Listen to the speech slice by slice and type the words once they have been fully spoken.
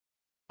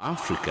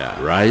Africa,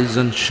 rise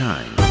and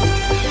shine.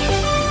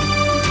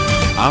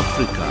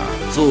 Africa,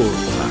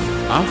 zorka.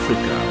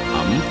 Africa,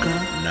 amka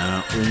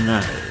na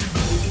ung'are.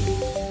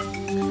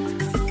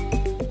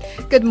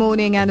 Good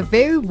morning and a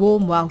very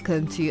warm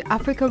welcome to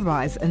Africa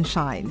Rise and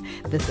Shine.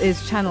 This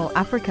is Channel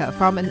Africa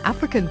from an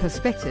African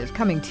perspective,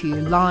 coming to you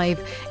live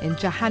in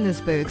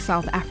Johannesburg,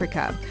 South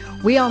Africa.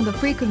 We are on the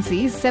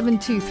frequencies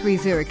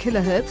 7230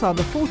 kilohertz on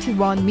the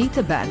 41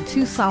 meter band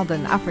to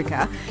Southern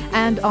Africa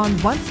and on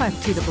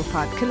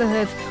 15255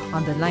 kilohertz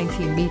on the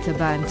 19 meter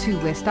band to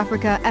West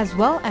Africa, as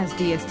well as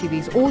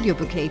DSTV's audio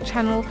bouquet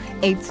channel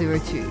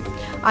 802.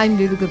 I'm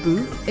Lulu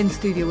Gabu, in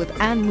studio with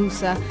Anne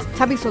Musa,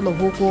 Tabiso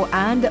Lohoko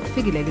and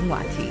Figileli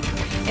Nwati.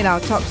 In our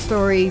top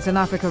stories in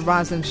Africa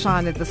Rise and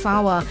Shine at this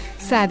hour,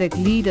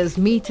 SADC leaders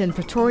meet in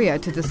Pretoria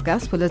to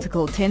discuss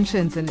political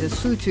tensions in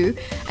Lesotho,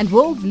 and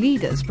world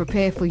leaders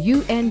prepare for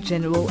UN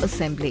General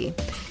Assembly.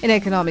 In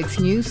economics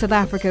news, South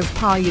Africa's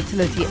power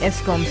utility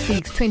Eskom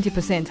seeks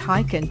 20%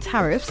 hike in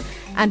tariffs.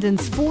 And in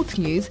sports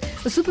news,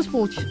 the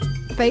SuperSport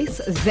face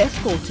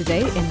Zesco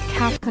today in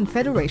CAF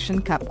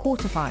Confederation Cup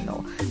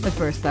quarterfinal. But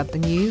first up, the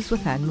news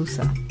with Anne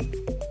Musa.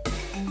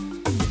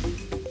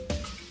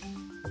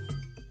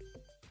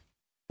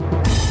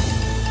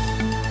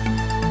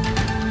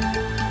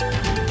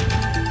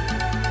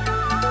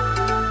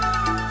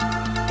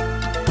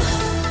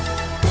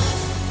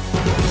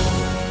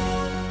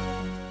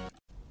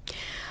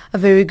 A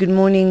very good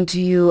morning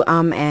to you.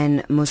 I'm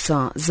Anne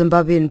Musa.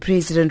 Zimbabwean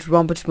President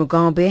Robert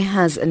Mugabe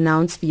has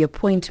announced the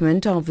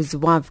appointment of his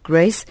wife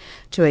Grace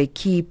to a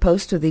key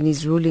post within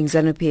his ruling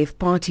ZANU-PF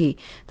party.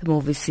 The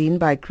move is seen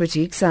by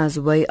critics as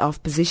a way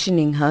of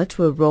positioning her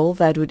to a role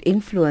that would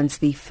influence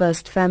the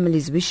First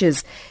Family's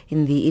wishes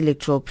in the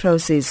electoral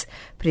process.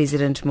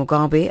 President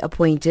Mugabe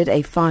appointed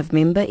a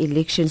 5-member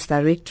elections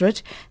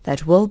directorate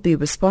that will be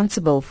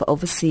responsible for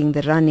overseeing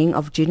the running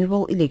of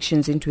general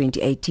elections in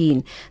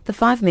 2018. The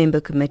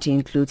 5-member committee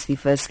includes the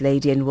First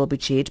Lady and will be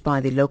chaired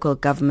by the local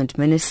government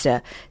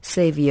minister,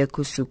 Xavier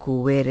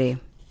Kusuku-Were.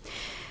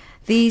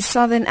 The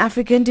Southern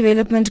African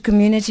Development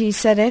Community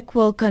SADC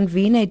will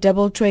convene a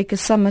double-tracker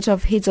summit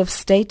of heads of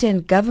state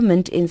and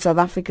government in South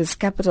Africa's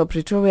capital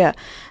Pretoria.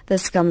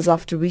 This comes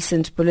after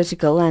recent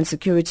political and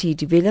security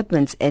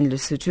developments in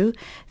Lesotho.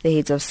 The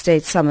heads of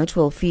state summit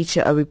will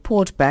feature a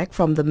report back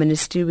from the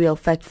ministerial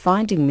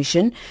fact-finding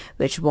mission,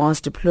 which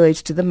was deployed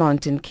to the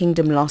Mountain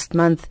Kingdom last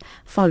month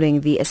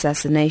following the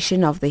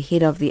assassination of the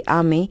head of the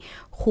army,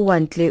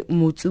 Huantle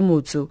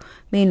Mutsu.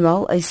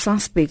 Meanwhile, a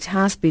suspect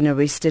has been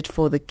arrested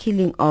for the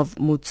killing of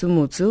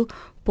Mutsu.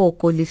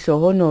 Poko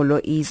Lihlohonolo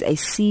is a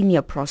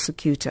senior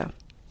prosecutor.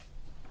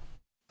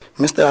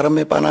 Mr.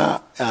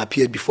 Aramepana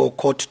appeared before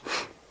court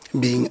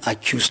being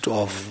accused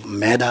of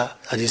murder.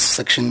 That is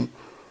Section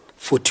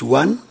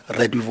 41,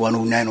 read with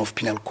 109 of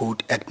Penal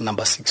Code Act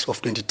number 6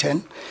 of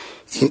 2010.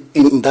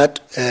 In that,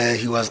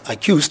 he was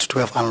accused to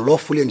have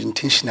unlawfully and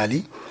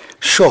intentionally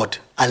shot,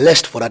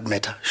 alleged for that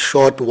matter,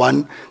 shot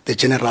the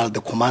general,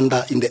 the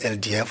commander in the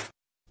LDF.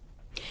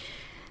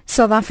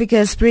 South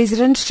Africa's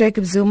President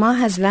Jacob Zuma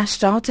has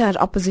lashed out at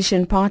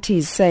opposition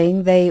parties,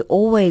 saying they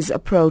always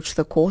approach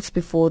the courts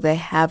because they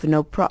have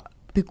no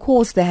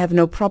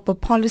proper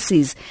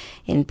policies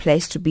in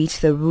place to beat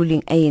the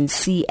ruling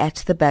ANC at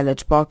the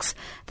ballot box.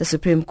 The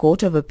Supreme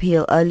Court of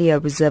Appeal earlier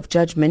reserved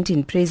judgment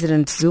in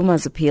President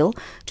Zuma's appeal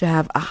to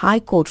have a High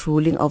Court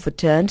ruling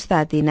overturned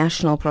that the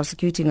National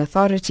Prosecuting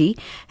Authority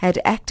had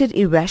acted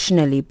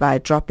irrationally by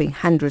dropping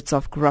hundreds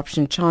of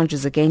corruption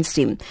charges against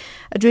him.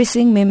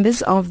 Addressing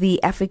members of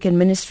the African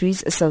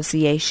Ministries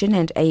Association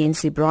and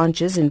ANC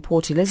branches in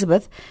Port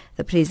Elizabeth,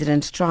 the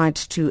President tried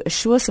to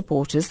assure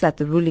supporters that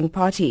the ruling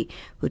party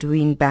would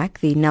win back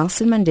the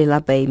Nelson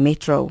Mandela Bay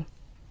Metro.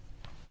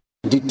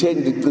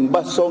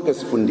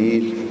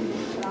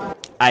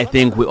 I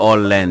think we all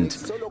learned.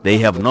 They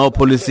have no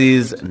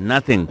policies,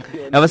 nothing.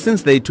 Ever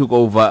since they took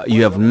over,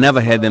 you have never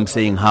heard them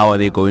saying how are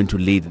they going to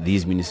lead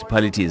these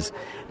municipalities.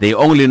 They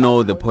only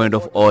know the point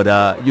of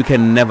order. You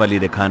can never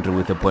lead a country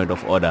with a point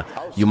of order.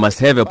 You must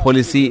have a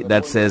policy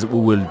that says we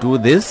will do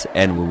this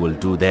and we will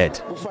do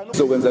that.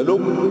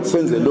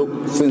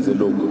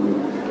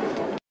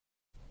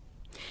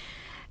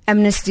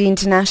 Amnesty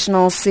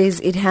International says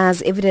it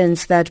has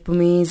evidence that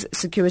Burmese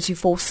security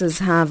forces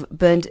have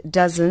burned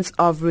dozens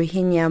of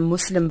Rohingya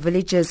Muslim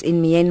villages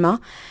in Myanmar.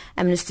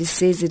 Amnesty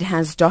says it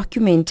has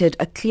documented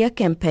a clear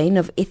campaign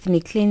of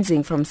ethnic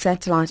cleansing from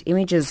satellite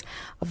images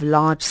of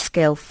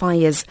large-scale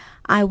fires.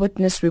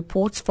 Eyewitness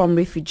reports from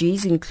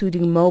refugees,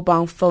 including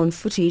mobile phone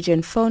footage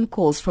and phone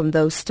calls from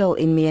those still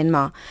in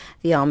Myanmar.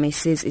 The army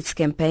says its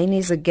campaign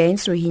is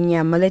against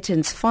Rohingya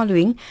militants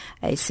following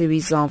a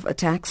series of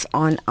attacks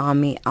on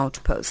army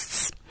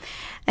outposts.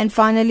 And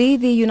finally,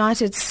 the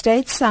United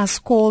States has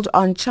called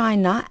on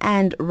China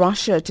and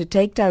Russia to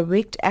take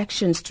direct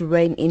actions to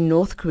rein in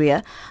North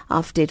Korea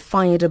after it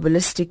fired a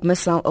ballistic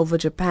missile over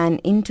Japan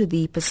into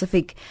the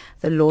Pacific.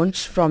 The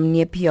launch from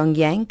near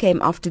Pyongyang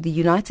came after the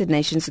United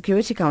Nations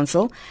Security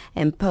Council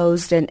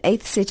imposed an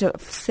 8th set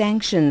of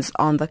sanctions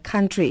on the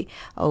country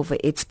over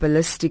its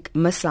ballistic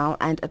missile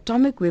and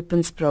atomic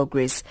weapons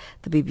progress.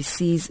 The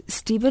BBC's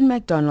Stephen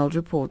MacDonald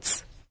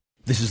reports.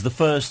 This is the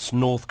first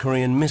North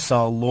Korean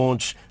missile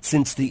launch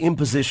since the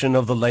imposition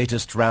of the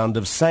latest round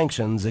of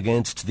sanctions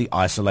against the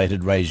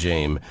isolated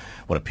regime.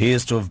 What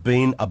appears to have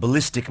been a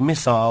ballistic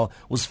missile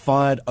was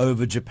fired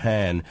over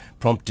Japan,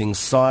 prompting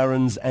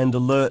sirens and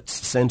alerts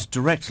sent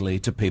directly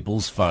to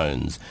people's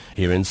phones.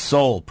 Here in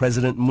Seoul,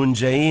 President Moon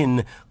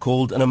Jae-in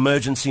called an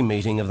emergency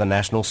meeting of the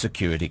National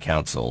Security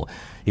Council.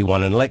 He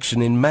won an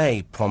election in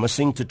May,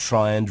 promising to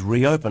try and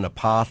reopen a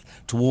path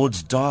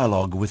towards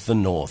dialogue with the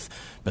North.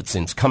 But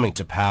since coming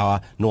to power,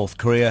 North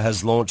Korea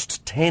has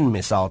launched 10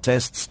 missile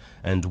tests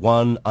and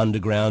 1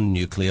 underground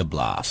nuclear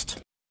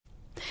blast.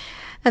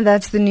 And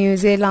that's the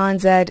news.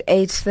 Airlines at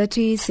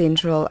 8:30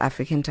 Central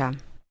African Time.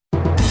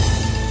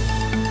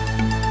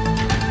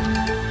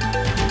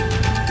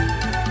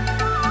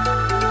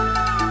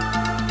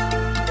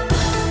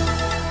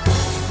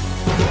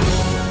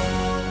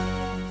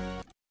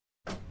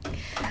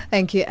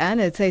 Thank you, Anne.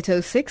 It's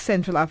 8:06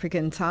 Central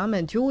African Time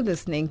and you're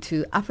listening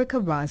to Africa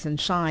Rise and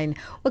Shine.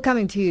 We're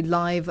coming to you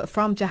live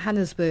from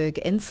Johannesburg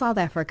in South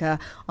Africa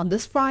on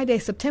this Friday,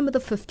 September the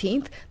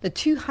 15th, the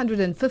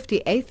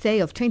 258th day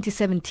of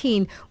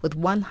 2017 with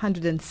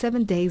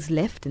 107 days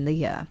left in the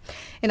year.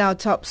 In our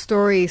top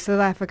story, South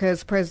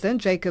Africa's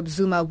President Jacob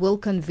Zuma will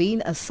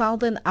convene a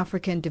Southern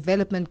African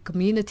Development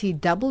Community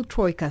Double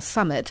Troika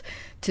Summit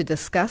to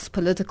discuss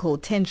political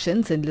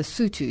tensions in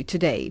Lesotho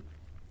today.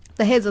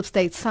 The Heads of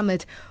State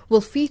Summit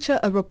will feature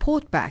a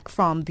report back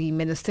from the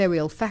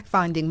ministerial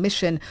fact-finding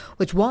mission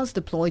which was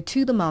deployed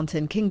to the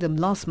Mountain Kingdom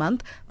last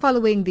month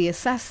following the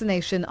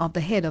assassination of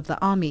the head of the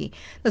army.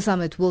 The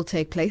summit will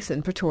take place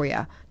in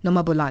Pretoria.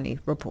 Noma Bolani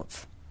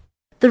reports.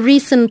 The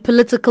recent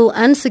political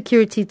and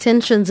security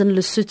tensions in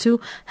Lesotho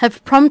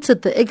have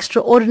prompted the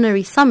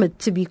extraordinary summit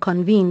to be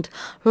convened.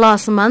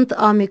 Last month,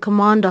 Army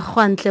Commander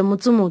Kwantle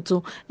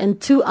Mutsumutsu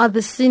and 2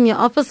 other senior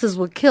officers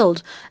were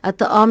killed at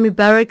the army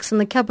barracks in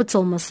the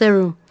capital,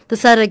 Maseru. The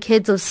SADC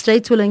heads of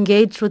state will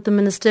engage with the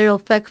ministerial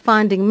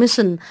fact-finding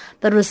mission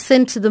that was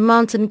sent to the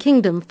Mountain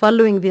Kingdom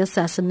following the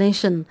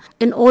assassination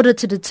in order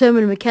to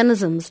determine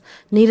mechanisms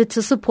needed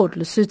to support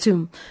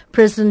Lesotho.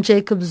 President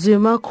Jacob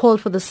Zuma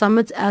called for the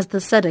summit as the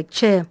SADC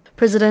chair.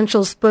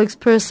 Presidential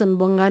spokesperson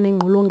Bongani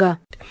Ngulunga.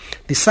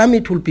 The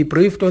summit will be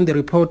briefed on the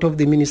report of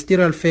the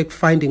ministerial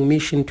fact-finding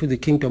mission to the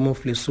Kingdom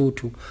of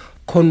Lesotho,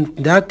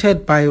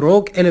 conducted by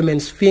rogue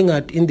elements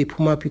fingered in the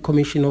Pumapi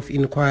Commission of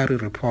Inquiry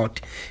report,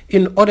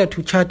 in order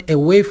to chart a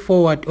way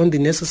forward on the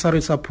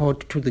necessary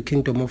support to the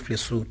Kingdom of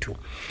Lesotho.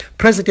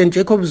 President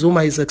Jacob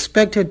Zuma is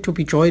expected to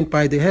be joined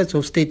by the heads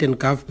of state and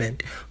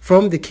government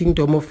from the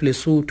Kingdom of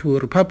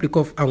Lesotho, Republic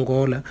of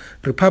Angola,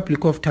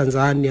 Republic of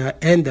Tanzania,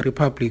 and the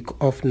Republic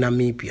of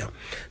Namibia.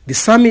 The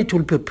summit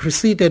will be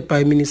preceded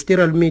by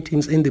ministerial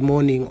meetings in the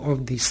morning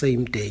of the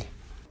same day.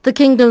 The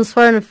Kingdom's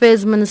Foreign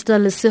Affairs Minister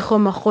Lesego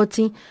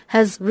Makgothi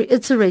has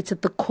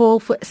reiterated the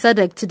call for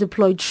SADC to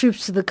deploy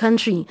troops to the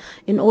country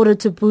in order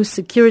to boost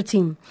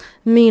security.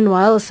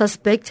 Meanwhile, a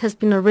suspect has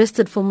been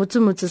arrested for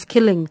Mutsumutsu's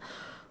killing.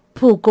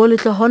 Puko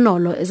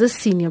Litlohonolo is a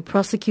senior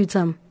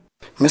prosecutor.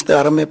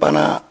 Mr.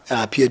 Aramepana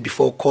appeared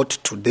before court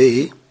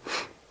today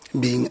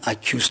being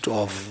accused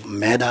of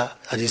murder.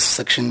 That is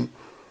Section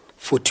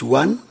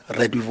 41,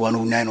 Red with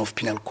 109 of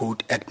Penal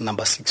Code Act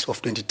number 6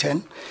 of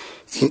 2010.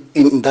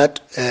 In that,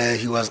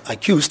 he was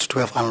accused to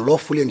have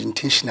unlawfully and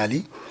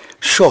intentionally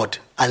shot,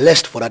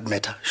 alleged for that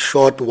matter,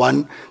 shot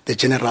the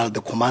general,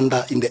 the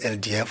commander in the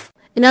LDF.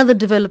 In other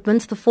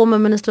developments, the former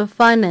Minister of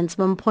Finance,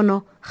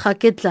 Mpho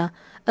Kgaketla,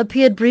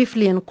 appeared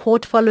briefly in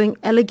court following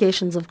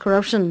allegations of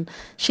corruption.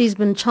 She's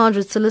been charged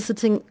with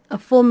soliciting a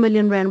 4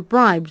 million rand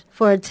bribe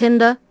for a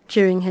tender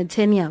during her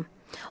tenure.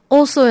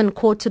 Also in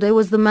court today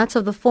was the matter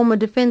of the former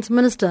Defence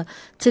Minister,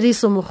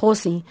 Tiriso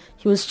Mokgosi.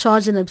 He was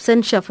charged in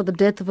absentia for the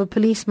death of a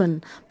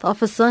policeman. The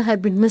officer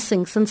had been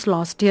missing since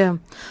last year.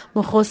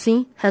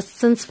 Mokgosi has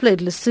since fled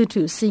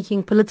Lesotho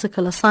seeking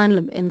political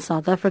asylum in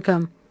South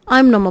Africa.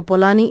 I'm Noma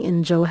Bolani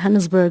in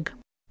Johannesburg.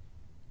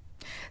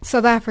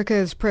 South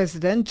Africa's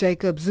President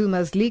Jacob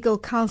Zuma's legal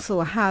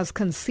counsel has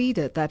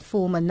conceded that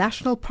former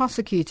National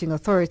Prosecuting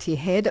Authority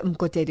head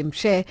Mqotedi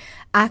Mshe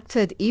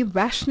acted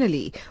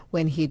irrationally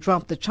when he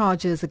dropped the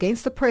charges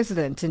against the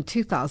president in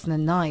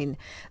 2009.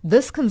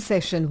 This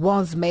concession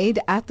was made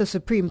at the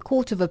Supreme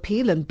Court of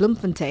Appeal in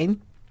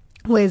Bloemfontein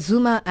where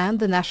Zuma and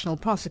the National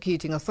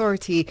Prosecuting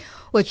Authority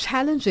were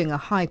challenging a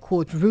High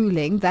Court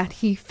ruling that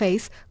he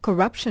face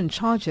corruption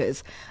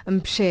charges.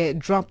 Mshe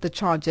dropped the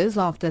charges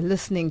after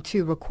listening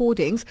to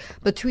recordings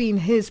between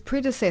his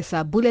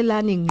predecessor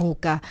Bulelani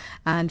Ngcuka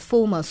and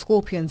former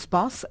Scorpions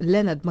boss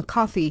Leonard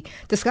McCarthy,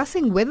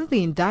 discussing whether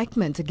the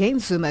indictment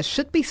against Zuma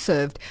should be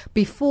served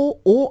before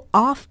or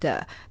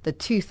after the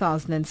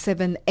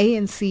 2007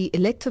 ANC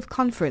elective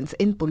conference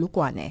in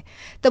Polokwane.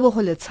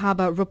 Tebohole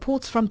Tshaba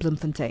reports from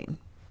Bloemfontein.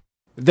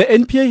 The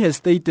NPA has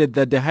stated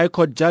that the High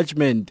Court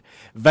judgment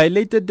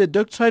violated the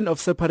doctrine of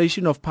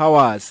separation of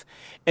powers.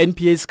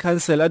 NPA's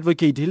counsel,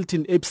 Advocate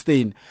Hilton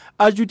Epstein,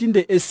 argued in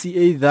the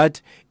SCA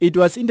that it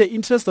was in the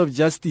interest of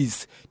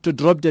justice to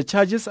drop the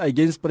charges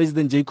against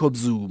President Jacob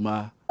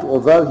Zuma.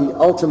 Although he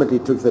ultimately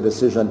took the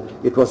decision,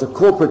 it was a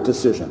corporate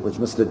decision, which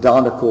Mr.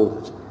 Downer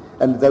called it,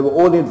 and they were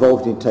all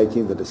involved in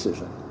taking the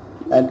decision.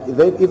 And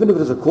even if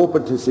it is a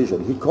corporate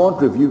decision, he can't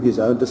review his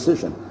own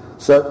decision.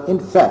 So, in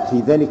fact,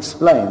 he then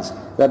explains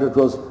that it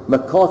was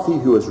McCarthy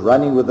who was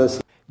running with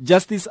this.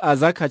 Justice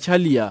Azak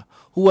Kachalia,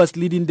 who was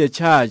leading the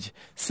charge,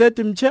 said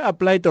Mche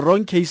applied the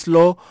wrong case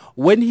law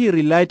when he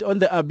relied on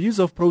the abuse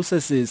of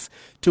processes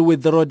to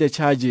withdraw the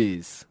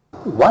charges.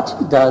 What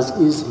he does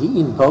is he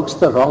invokes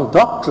the wrong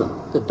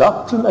doctrine. The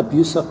doctrine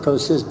abuse of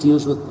process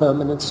deals with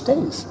permanent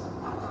stays.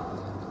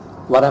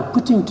 What I'm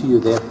putting to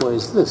you, therefore,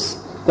 is this.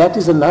 That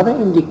is another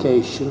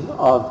indication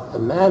of a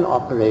man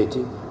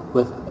operating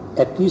with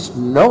at least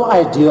no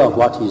idea of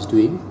what he's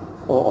doing,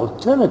 or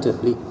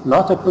alternatively,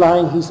 not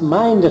applying his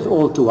mind at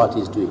all to what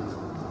he's doing.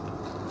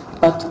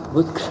 But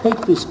with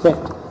great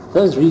respect,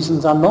 those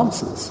reasons are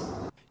nonsense.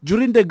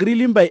 During the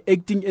grilling by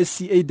acting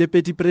SCA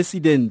Deputy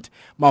President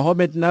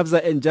Mohamed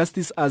Navza and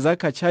Justice Azak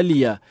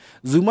Kachalia,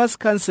 Zuma's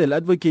counsel,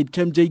 Advocate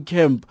Kemp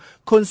Kemp,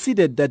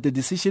 considered that the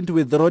decision to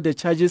withdraw the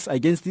charges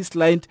against this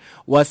client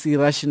was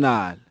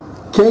irrational.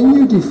 Can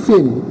you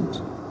defend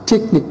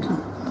technically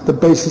the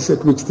basis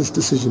at which this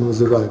decision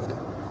was arrived?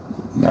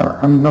 No,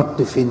 I'm not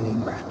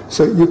defending that.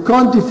 So you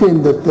can't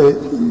defend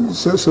that.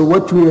 So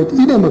what we're at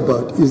idem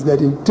about is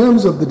that in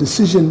terms of the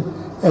decision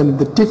and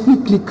the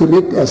technically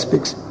correct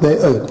aspects, they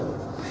erred.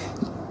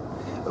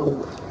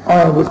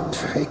 I would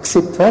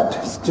accept that.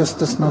 It's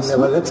Justice Nassar.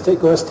 Well, let's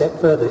go a step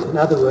further. In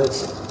other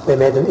words, they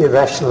made an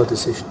irrational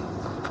decision.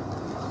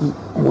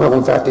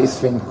 Well, that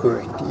is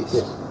incorrect, yes.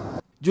 Yeah.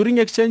 During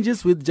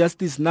exchanges with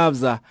Justice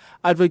Navza,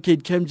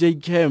 Advocate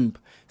Kemp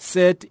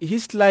said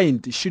his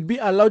client should be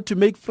allowed to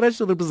make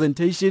fresh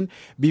representation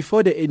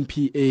before the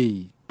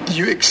NPA.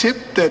 You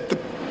accept that the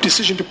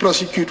decision to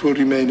prosecute will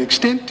remain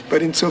extant,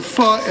 but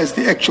insofar as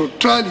the actual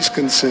trial is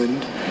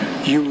concerned,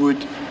 you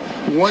would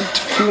want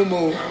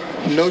formal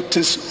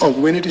notice of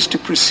when it is to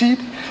proceed,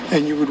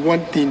 and you would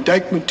want the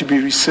indictment to be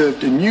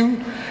reserved anew,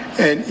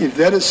 and if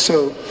that is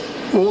so,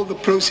 all the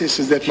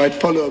processes that might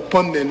follow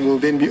upon then will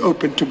then be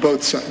open to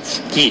both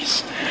sides.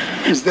 Yes.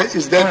 Is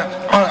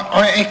that?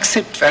 I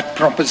accept that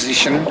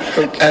proposition,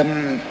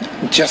 okay.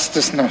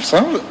 Justice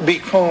Nassar,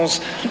 because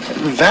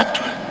that,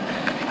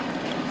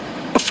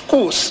 of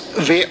course,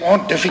 there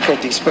are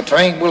difficulties, but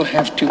they will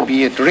have to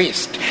be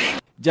addressed.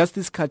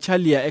 Justice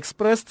Kachalia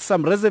expressed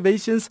some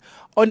reservations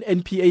on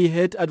NPA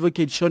head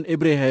Advocate Sean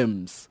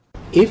Abrahams.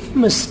 If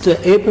Mr.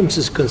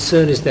 Abrams'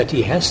 concern is that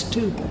he has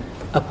to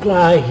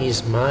apply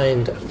his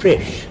mind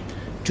afresh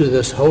to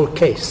this whole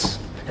case,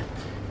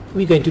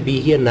 we're going to be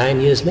here 9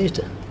 years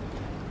later.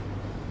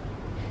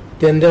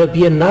 Then there'll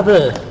be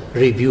another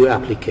review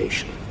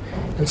application.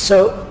 And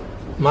so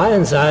my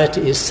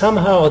anxiety is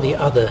somehow or the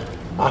other,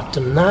 after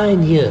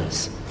 9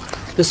 years,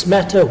 this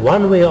matter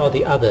one way or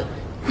the other,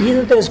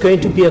 either there's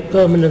going to be a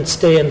permanent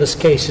stay and this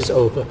case is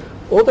over,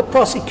 or the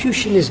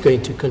prosecution is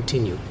going to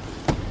continue.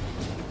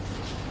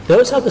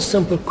 Those are the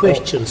simple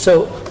questions.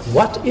 So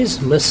what is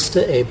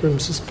Mr.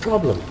 Abrams'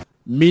 problem?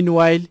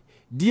 Meanwhile,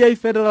 DA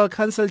Federal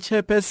Council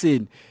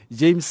Chairperson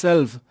James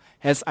Self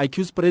has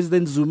accused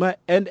President Zuma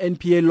and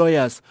NPA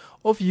lawyers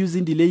of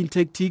using delaying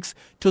tactics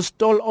to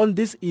stall on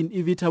this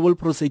inevitable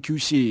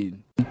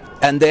prosecution.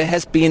 And there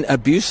has been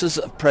abuses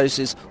of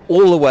process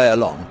all the way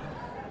along.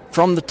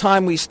 From the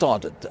time we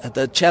started,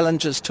 the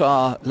challenges to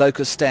our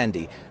locus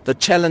standi, the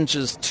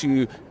challenges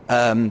to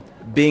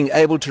being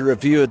able to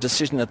review a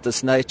decision of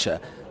this nature,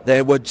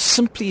 they were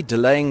simply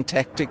delaying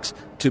tactics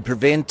to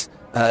prevent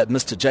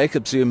Mr.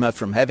 Jacob Zuma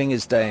from having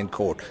his day in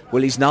court.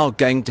 Well, he's now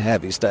going to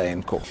have his day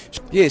in court.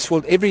 Yes,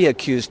 well, every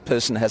accused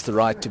person has the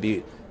right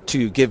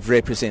to give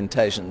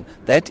representation.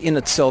 That in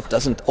itself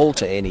doesn't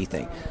alter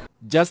anything.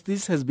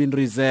 Justice has been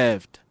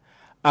reserved.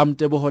 I'm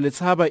Tebohole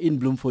Tshaba in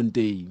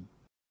Bloemfontein.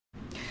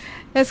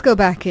 Let's go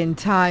back in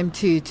time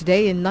to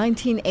today in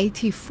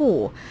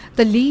 1984.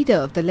 The leader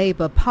of the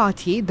Labour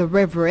Party, the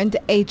Reverend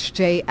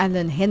H.J.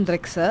 Allen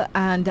Hendrikse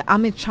and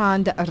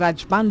Amichand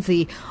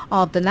Rajbansi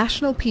of the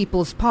National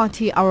People's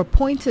Party are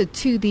appointed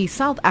to the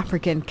South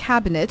African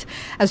cabinet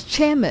as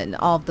chairman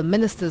of the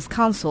Ministers'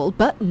 Council,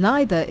 but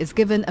neither is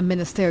given a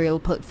ministerial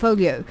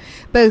portfolio.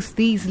 Both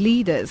these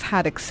leaders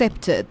had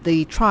accepted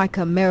the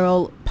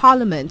tricameral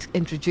parliament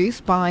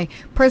introduced by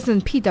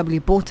President P.W.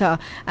 Botha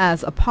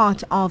as a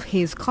part of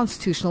his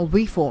constitutional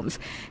reforms.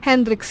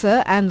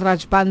 Hendrikse and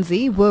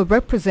Rajbansi were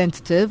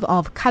representative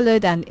of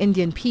coloured and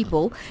Indian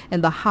people in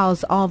the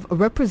House of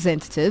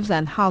Representatives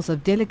and House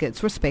of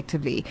Delegates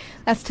respectively.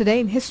 That's today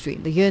in history,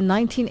 the year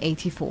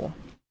 1984.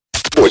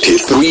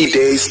 43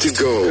 days to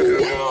go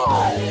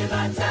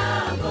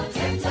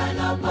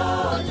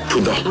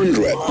to the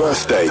 100th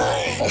birthday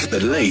of the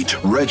late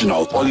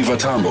Reginald Oliver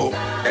Tambo.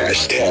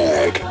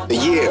 Hashtag the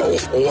year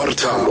of OR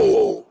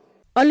Tambo.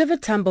 Oliver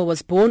Tambo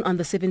was born on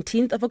the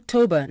 17th of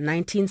October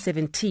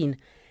 1917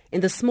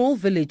 in the small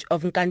village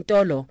of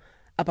Nkantolo,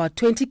 about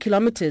 20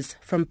 kilometers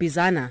from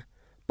Bizana,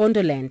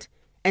 Bondoland,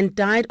 and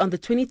died on the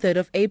 23rd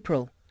of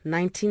April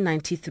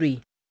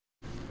 1993.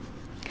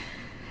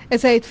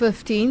 It's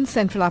 8:15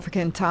 Central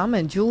African time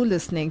and you're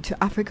listening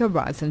to Africa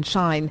Rise and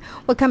Shine.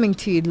 We're coming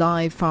to you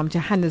live from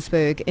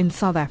Johannesburg in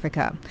South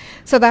Africa.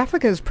 South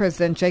Africa's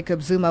President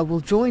Jacob Zuma will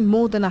join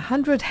more than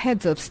 100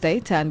 heads of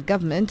state and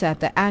government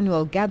at the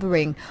annual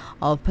gathering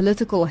of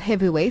political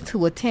heavyweights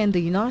who attend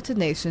the United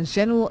Nations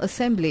General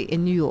Assembly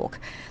in New York.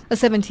 The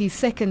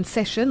 72nd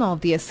session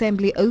of the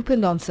Assembly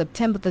opened on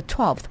September the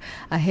 12th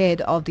ahead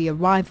of the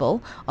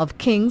arrival of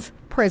kings,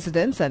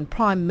 presidents and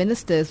prime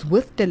ministers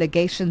with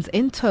delegations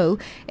in tow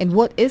in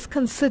what is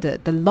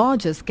considered the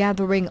largest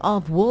gathering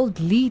of world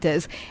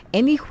leaders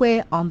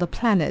anywhere on the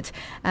planet.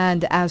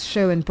 And as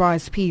Sherwin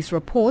Bryce Peace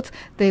reports,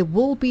 there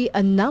will be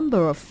a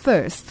number of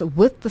firsts,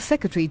 with the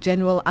Secretary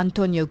General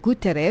Antonio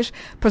Guterres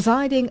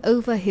presiding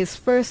over his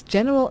first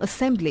General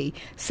Assembly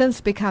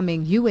since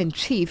becoming UN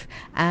Chief,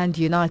 and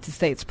United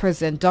States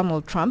President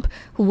Donald Trump,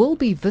 who will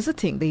be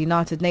visiting the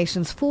United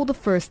Nations for the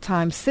first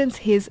time since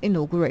his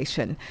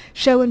inauguration.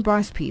 Sherwin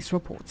Bryce Peace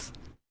reports.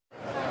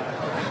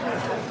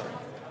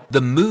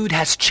 The mood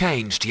has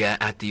changed here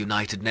at the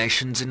United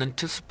Nations in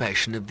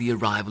anticipation of the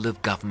arrival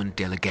of government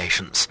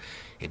delegations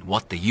in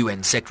what the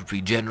UN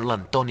Secretary-General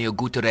Antonio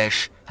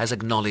Guterres has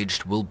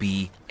acknowledged will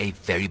be a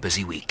very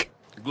busy week.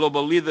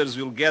 Global leaders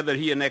will gather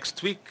here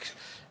next week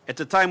at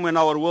a time when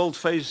our world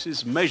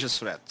faces major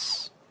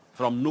threats,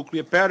 from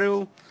nuclear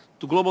peril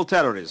to global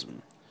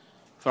terrorism,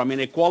 from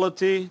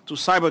inequality to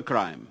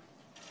cybercrime.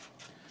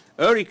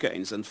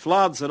 Hurricanes and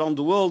floods around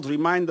the world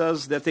remind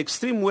us that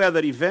extreme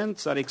weather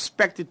events are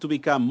expected to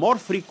become more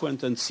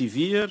frequent and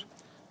severe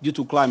due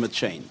to climate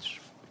change.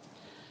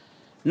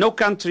 No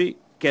country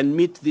can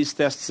meet these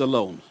tests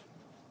alone,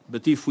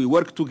 but if we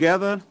work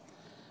together,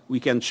 we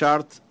can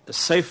chart a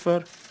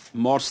safer,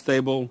 more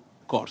stable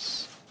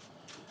course.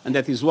 And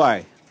that is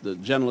why the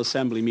General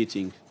Assembly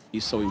meeting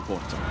is so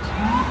important.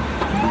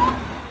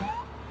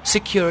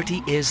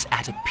 Security is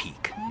at a peak.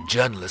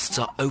 Journalists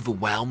are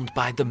overwhelmed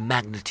by the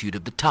magnitude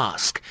of the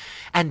task,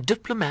 and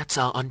diplomats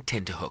are on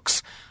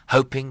tenterhooks,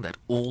 hoping that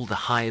all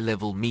the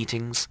high-level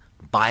meetings,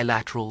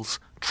 bilaterals,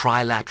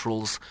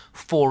 trilaterals,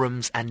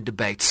 forums and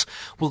debates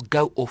will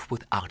go off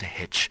without a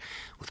hitch.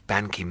 With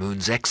Ban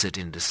Ki-moon's exit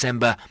in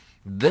December,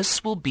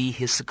 this will be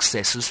his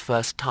successor's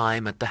first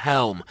time at the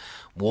helm,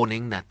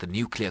 warning that the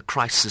nuclear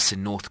crisis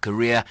in North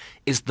Korea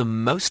is the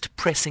most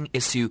pressing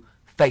issue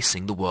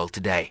facing the world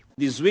today.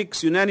 This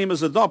week's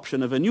unanimous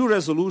adoption of a new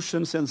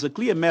resolution sends a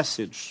clear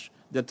message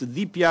that the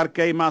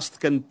DPRK must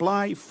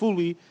comply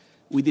fully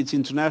with its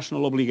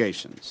international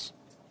obligations.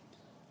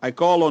 I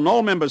call on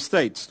all member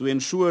states to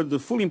ensure the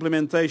full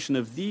implementation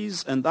of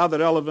these and other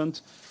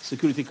relevant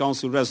Security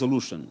Council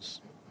resolutions.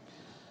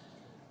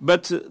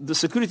 But the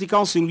Security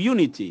Council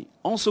unity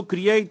also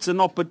creates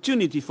an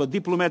opportunity for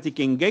diplomatic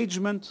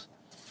engagement,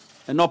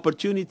 an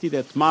opportunity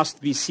that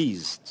must be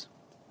seized.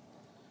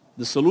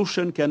 The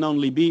solution can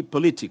only be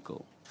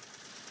political.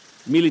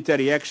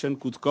 Military action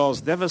could cause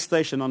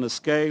devastation on a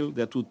scale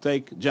that would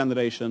take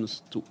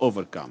generations to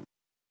overcome.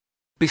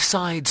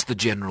 Besides the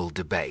general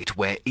debate,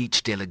 where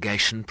each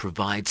delegation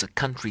provides a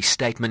country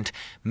statement,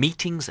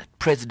 meetings at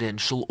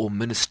presidential or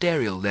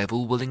ministerial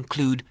level will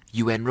include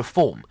UN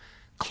reform,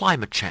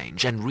 climate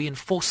change and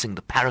reinforcing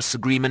the Paris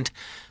Agreement,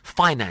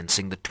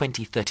 financing the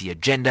 2030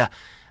 Agenda.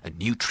 A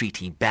new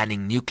treaty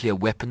banning nuclear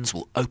weapons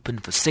will open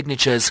for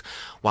signatures,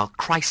 while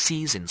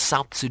crises in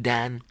South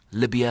Sudan,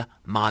 Libya,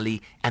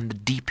 Mali and the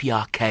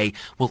DPRK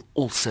will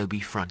also be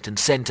front and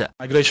center.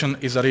 Migration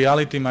is a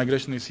reality.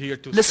 Migration is here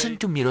to Listen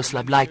to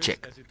Miroslav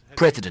Lajcek,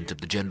 President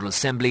of the General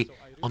Assembly,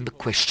 on the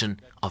question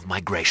of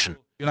migration.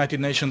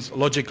 United Nations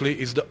logically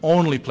is the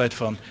only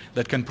platform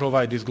that can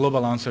provide this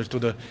global answer to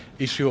the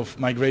issue of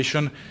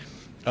migration,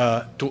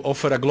 to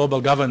offer a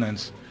global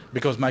governance.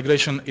 Because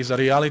migration is a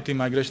reality,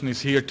 migration is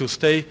here to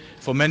stay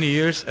for many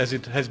years, as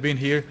it has been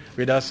here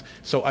with us.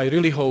 So I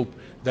really hope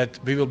that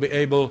we will be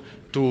able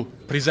to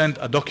present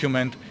a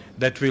document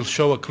that will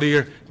show a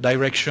clear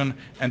direction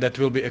and that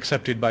will be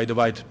accepted by the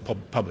wide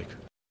public.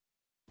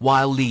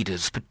 While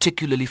leaders,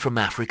 particularly from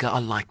Africa,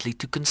 are likely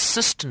to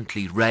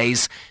consistently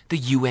raise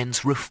the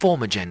UN's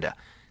reform agenda,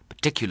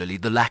 particularly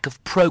the lack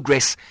of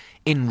progress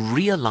in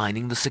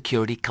realigning the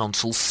Security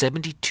Council's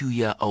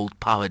 72-year-old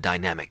power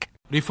dynamic.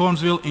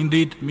 Reforms will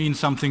indeed mean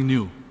something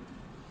new.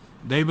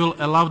 They will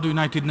allow the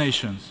United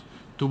Nations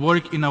to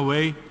work in a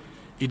way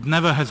it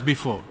never has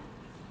before.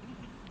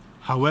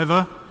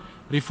 However,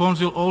 reforms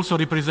will also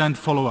represent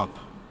follow-up.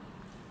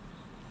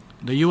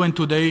 The UN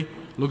today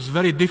looks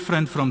very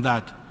different from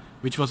that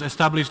which was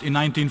established in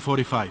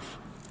 1945.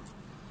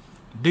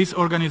 This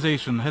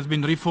organization has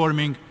been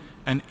reforming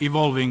and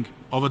evolving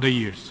over the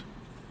years.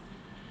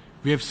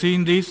 We have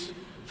seen this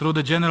through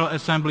the General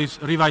Assembly's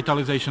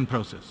revitalization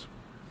process.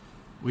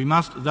 We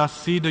must thus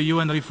see the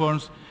UN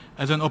reforms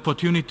as an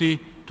opportunity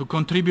to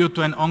contribute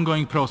to an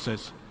ongoing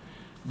process,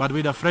 but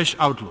with a fresh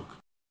outlook.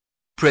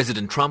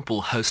 President Trump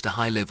will host a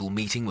high-level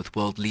meeting with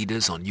world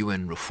leaders on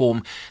UN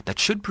reform that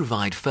should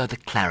provide further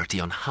clarity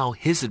on how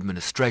his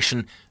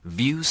administration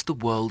views the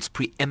world's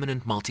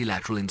preeminent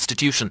multilateral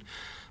institution.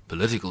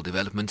 Political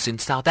developments in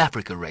South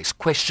Africa raise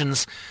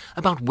questions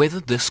about whether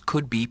this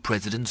could be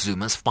President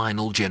Zuma's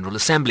final General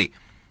Assembly.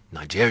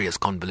 Nigeria's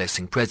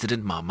convalescing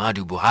President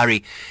Muhammadu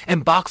Buhari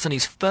embarks on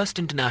his first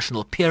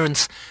international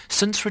appearance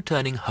since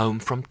returning home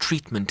from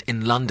treatment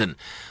in London,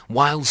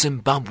 while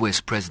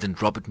Zimbabwe's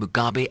President Robert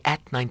Mugabe,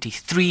 at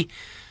 93,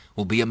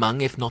 will be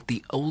among, if not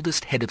the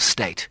oldest head of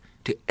state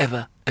to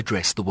ever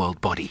address the world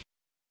body.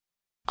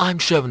 I'm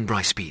Sherwin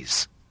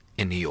Bryce-Pease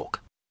in New York.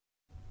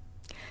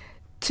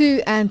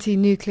 Two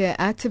anti-nuclear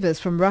activists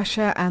from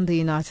Russia and the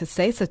United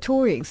States are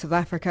touring South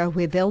Africa,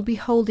 where they'll be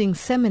holding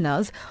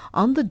seminars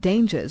on the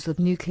dangers of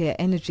nuclear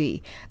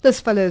energy. This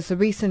follows the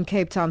recent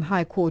Cape Town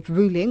High Court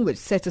ruling which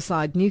set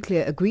aside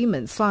nuclear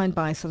agreements signed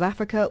by South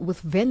Africa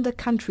with vendor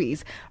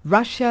countries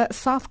Russia,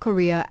 South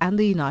Korea and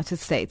the United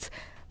States.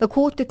 The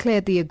court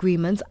declared the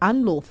agreements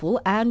unlawful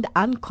and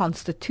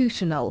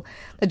unconstitutional.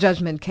 The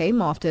judgment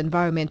came after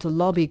environmental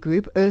lobby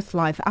group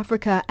Earthlife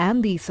Africa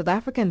and the South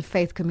African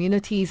Faith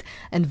Communities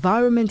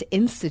Environment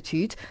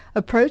Institute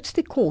approached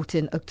the court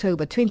in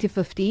October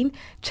 2015,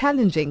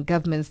 challenging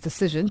government's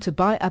decision to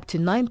buy up to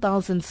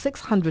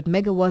 9,600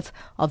 megawatts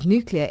of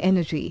nuclear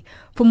energy.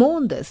 For more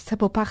on this,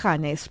 Tepo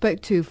Pachane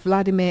spoke to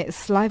Vladimir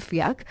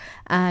Slavyak,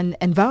 an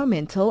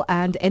environmental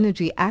and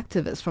energy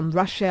activist from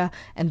Russia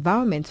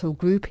environmental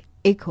group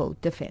Eco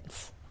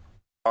Defense.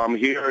 I'm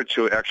here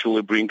to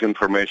actually bring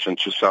information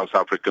to South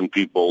African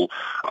people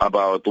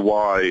about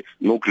why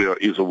nuclear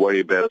is a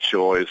very bad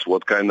choice,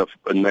 what kind of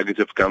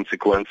negative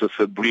consequences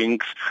it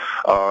brings,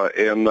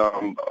 and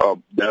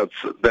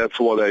that's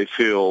what I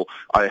feel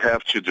I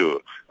have to do,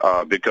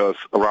 because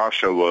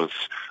Russia was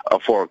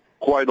for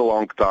quite a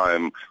long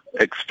time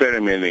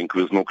experimenting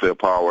with nuclear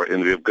power,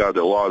 and we've got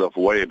a lot of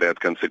very bad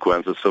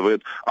consequences of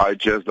it. I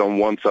just don't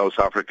want South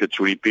Africa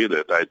to repeat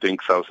it. I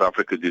think South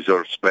Africa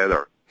deserves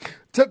better.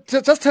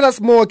 Just tell us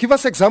more. Give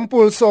us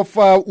examples of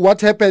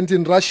what happened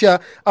in Russia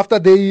after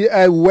they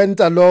went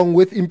along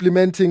with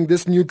implementing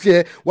this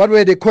nuclear. What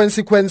were the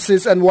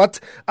consequences and what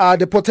are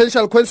the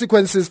potential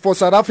consequences for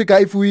South Africa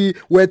if we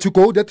were to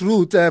go that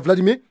route,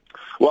 Vladimir?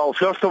 Well,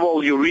 first of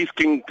all, you're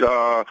risking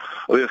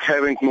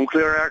having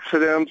nuclear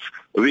accidents.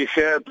 We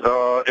had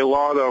a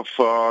lot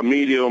of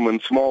medium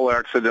and small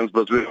accidents,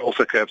 but we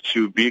also have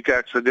two big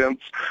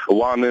accidents.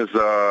 One is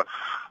a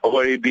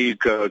very big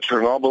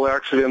Chernobyl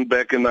accident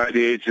back in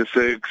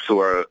 1986,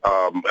 where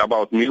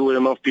about 1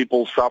 million of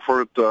people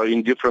suffered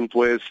in different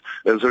ways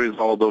as a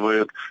result of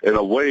it, and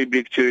a very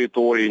big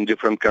territory in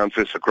different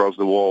countries across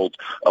the world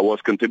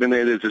was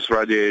contaminated with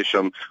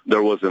radiation.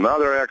 There was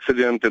another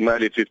accident in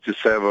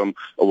 1957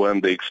 when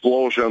the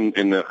explosion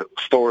in the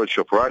storage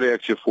of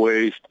radioactive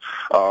waste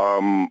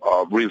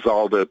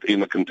resulted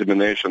in a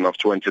contamination of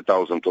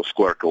 20,000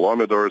 square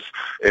kilometers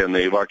and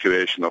the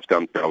evacuation of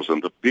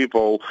 10,000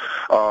 people.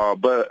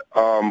 But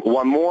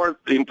one more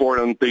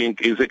important thing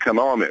is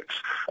economics.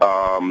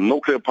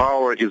 Nuclear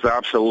power is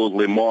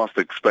absolutely most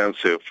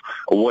expensive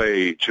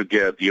way to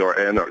get your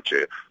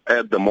energy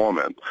at the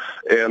moment.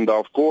 And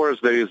of course,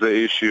 there is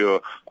the issue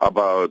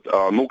about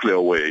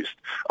nuclear waste.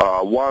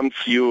 Once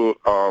you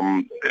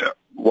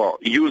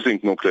using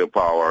nuclear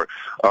power,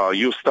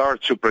 you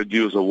start to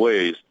produce a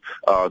waste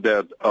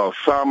that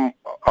some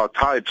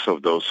types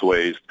of those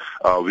waste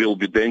will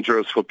be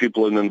dangerous for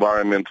people in the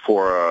environment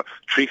for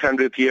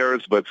 300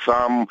 years, but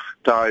some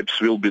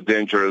types will be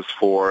dangerous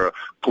for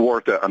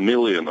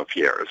 250,000 of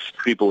years.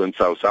 People in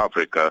South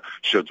Africa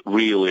should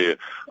really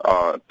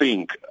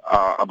think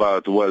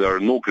about whether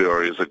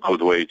nuclear is a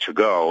good way to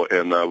go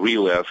and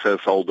really assess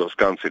all those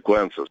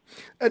consequences.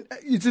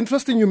 It's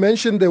interesting you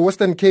mentioned the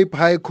Western Cape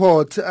High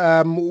Court,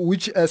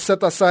 which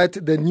set aside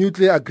the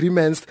nuclear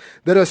agreements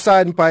that were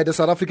signed by the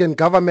South African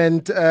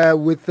government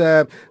with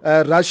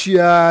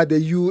Russia, the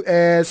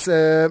US,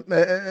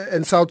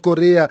 and South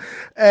Korea.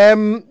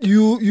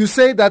 You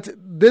say that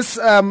this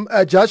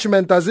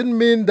judgment doesn't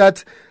mean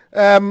that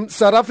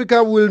South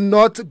Africa will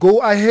not go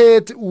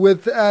ahead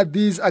with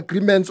these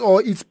agreements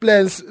or its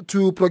plans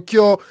to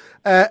procure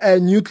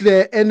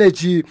nuclear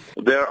energy.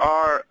 There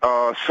are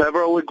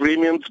several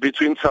agreements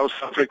between South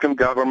African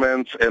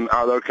governments and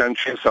other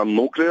countries on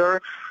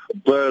nuclear,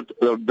 but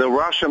the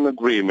Russian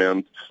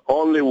agreement,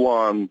 only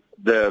one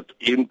that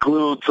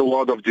includes a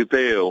lot of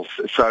details,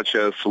 such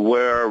as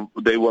where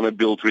they want to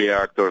build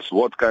reactors,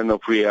 what kind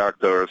of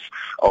reactors,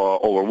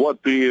 over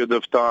what period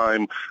of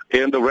time,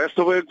 and the rest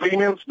of the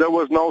agreements, there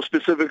was no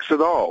specifics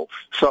at all.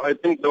 So I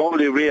think the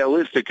only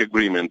realistic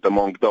agreement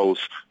among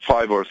those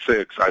 5 or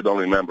 6, I don't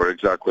remember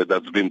exactly,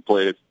 that's been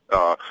played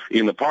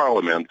in the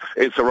parliament,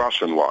 it's a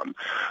Russian one.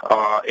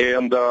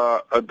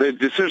 The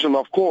decision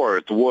of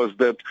court was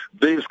that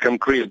this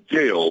concrete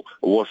deal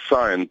was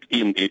signed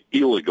in an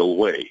illegal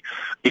way.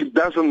 It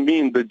doesn't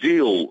mean the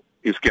deal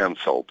is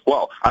cancelled.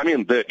 Well, I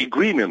mean, the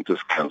agreement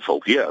is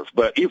cancelled, yes.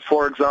 But if,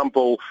 for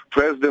example,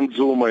 President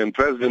Zuma and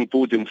President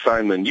Putin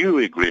sign a new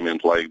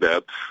agreement like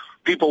that,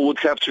 people would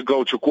have to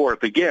go to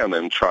court again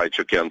and try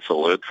to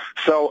cancel it.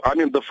 So, I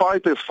mean, the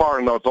fight is far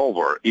not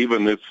over,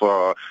 even if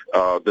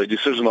the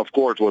decision of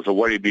court was a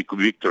very big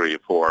victory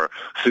for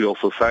civil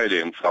society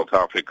in South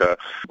Africa.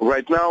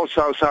 Right now,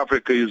 South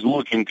Africa is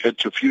looking at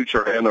the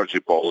future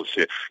energy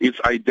policy. It's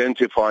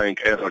identifying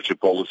energy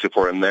policy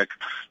for the next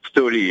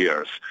 30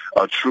 years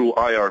through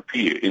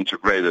IRP,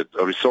 Integrated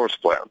Resource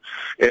Plan.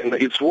 And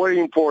it's very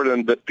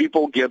important that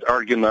people get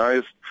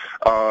organized.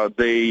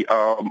 They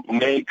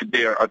make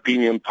their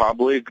opinion public.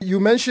 You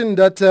mentioned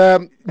that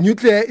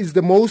nuclear is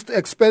the most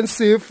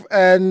expensive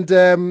and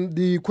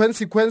the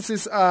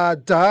consequences are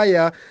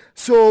dire.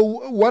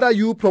 So what are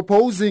you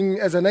proposing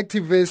as an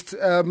activist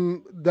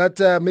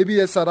that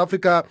maybe South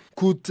Africa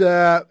could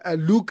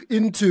look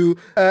into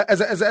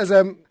as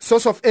a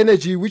source of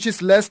energy which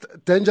is less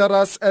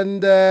dangerous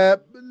and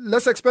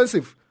less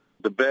expensive?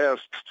 The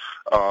best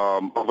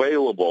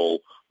available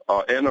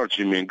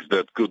energy mix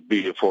that could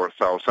be for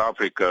South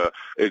Africa,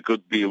 it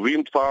could be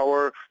wind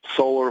power,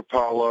 solar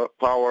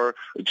power,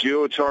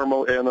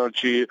 geothermal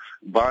energy,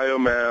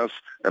 biomass,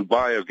 and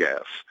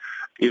biogas.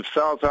 If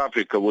South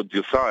Africa would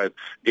decide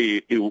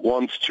it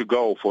wants to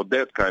go for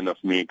that kind of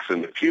mix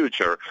in the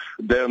future,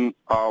 then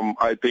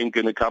I think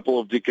in a couple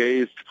of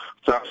decades,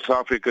 South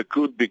Africa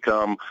could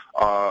become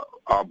a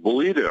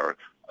leader,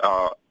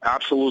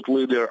 absolute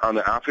leader on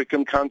the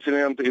African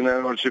continent in the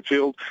energy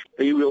field.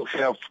 It will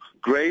have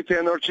great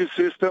energy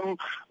system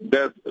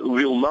that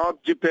will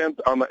not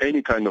depend on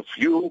any kind of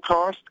fuel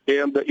cost,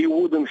 and it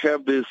wouldn't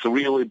have these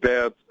really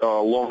bad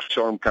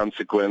long-term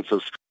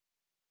consequences.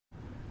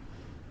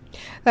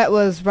 That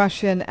was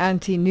Russian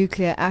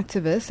anti-nuclear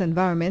activist,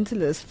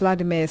 environmentalist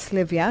Vladimir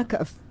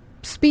Slivyak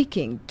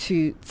speaking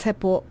to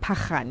Tsepo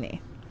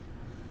Pachane.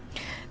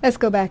 Let's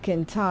go back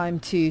in time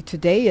to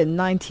today in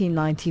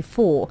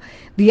 1994.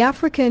 The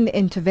African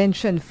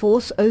Intervention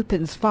Force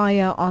opens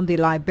fire on the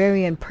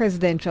Liberian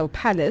presidential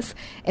palace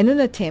in an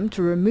attempt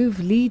to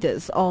remove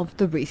leaders of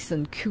the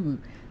recent coup.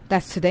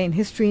 That's today in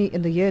history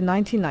in the year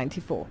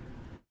 1994.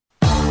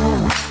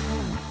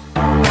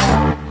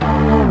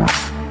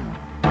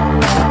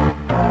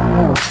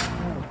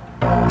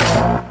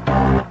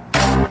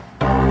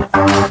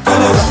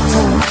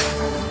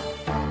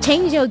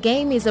 Change Your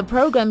Game is a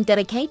program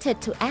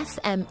dedicated to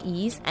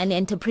SMEs and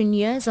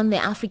entrepreneurs on the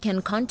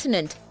African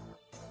continent.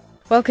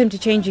 Welcome to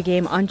Change Your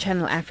Game on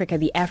Channel Africa,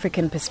 the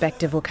African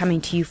perspective. We're coming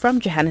to you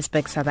from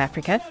Johannesburg, South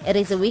Africa. It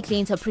is a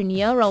weekly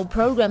entrepreneurial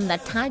program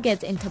that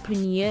targets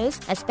entrepreneurs,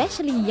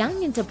 especially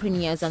young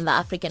entrepreneurs on the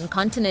African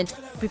continent.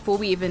 Before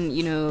we even,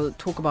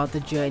 talk about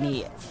the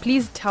journey,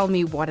 please tell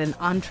me what an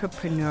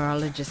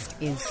entrepreneurologist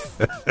is.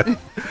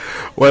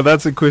 Well,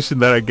 that's a question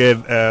that I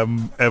get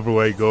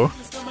everywhere I go.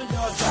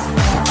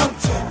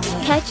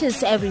 Catch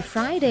us every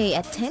Friday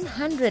at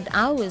 1000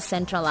 hours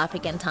Central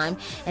African Time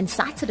and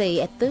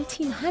Saturday at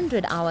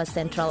 1300 hours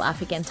Central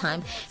African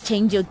Time.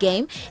 Change Your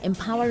Game,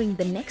 empowering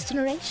the next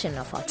generation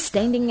of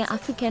outstanding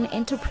African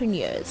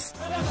entrepreneurs.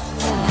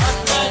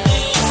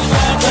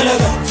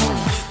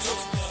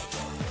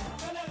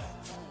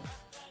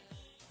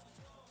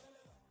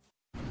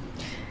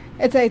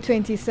 It's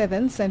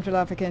 8:27 Central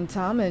African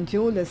Time and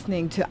you're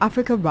listening to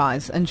Africa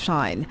Rise and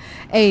Shine.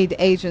 Aid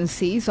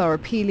agencies are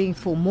appealing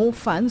for more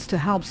funds to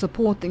help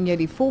support the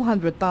nearly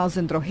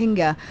 400,000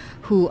 Rohingya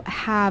who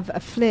have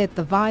fled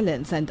the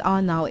violence and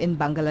are now in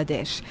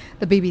Bangladesh.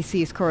 The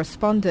BBC's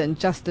correspondent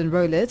Justin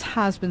Rowlett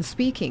has been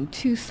speaking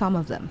to some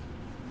of them.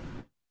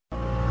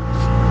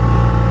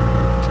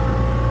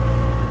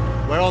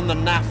 We're on the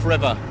Naf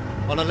River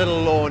on a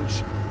little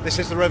launch. This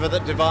is the river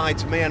that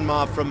divides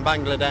Myanmar from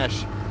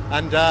Bangladesh.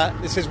 And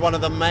this is one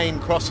of the main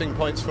crossing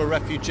points for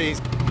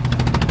refugees.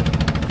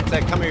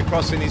 They're coming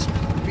across in these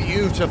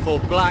beautiful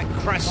black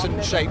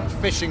crescent-shaped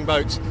fishing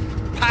boats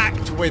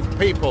packed with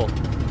people.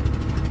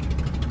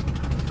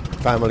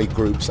 Family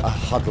groups are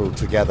huddled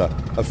together,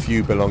 a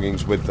few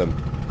belongings with them.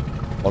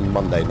 On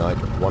Monday night,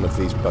 one of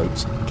these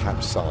boats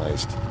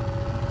capsized.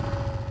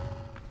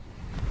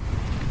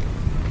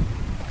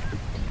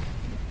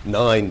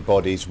 9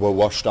 bodies were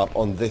washed up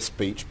on this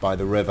beach by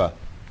the river.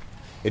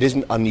 It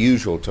isn't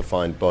unusual to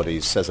find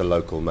bodies, says a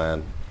local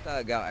man.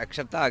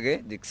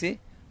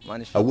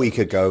 A week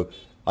ago,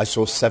 I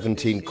saw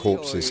 17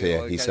 corpses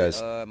here, he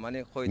says.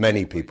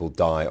 Many people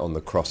die on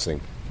the crossing.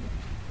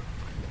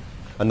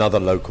 Another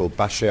local,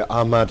 Bashir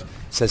Ahmad,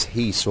 says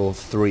he saw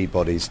 3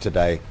 bodies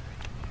today.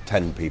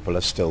 10 people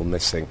are still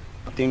missing.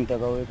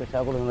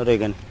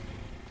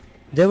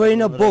 They were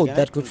in a boat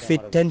that could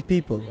fit 10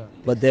 people,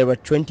 but there were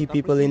 20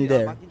 people in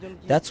there.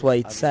 That's why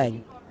it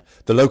sank.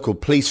 The local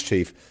police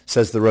chief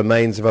says the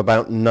remains of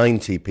about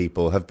 90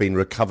 people have been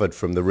recovered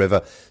from the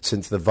river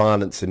since the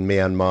violence in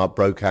Myanmar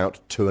broke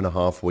out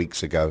 2.5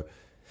 weeks ago.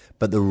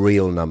 But the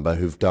real number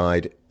who've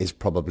died is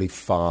probably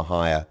far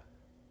higher.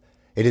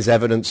 It is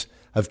evidence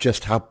of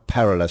just how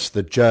perilous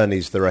the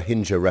journeys the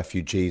Rohingya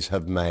refugees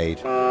have made.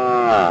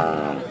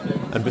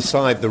 And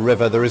beside the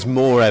river there is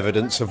more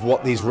evidence of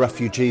what these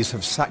refugees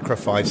have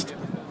sacrificed.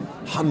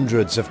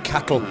 Hundreds of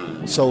cattle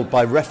sold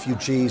by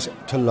refugees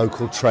to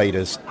local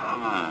traders.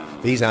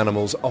 These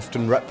animals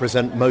often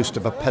represent most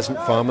of a peasant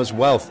farmer's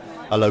wealth,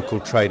 a local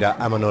trader,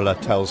 Amanullah,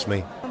 tells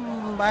me.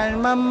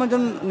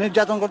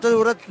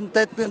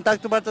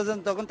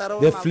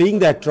 They're fleeing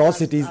the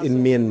atrocities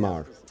in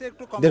Myanmar.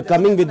 They're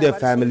coming with their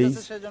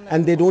families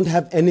and they don't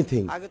have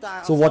anything.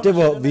 So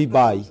whatever we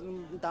buy,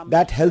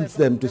 that helps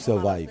them to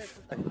survive.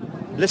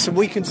 Listen,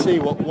 we can see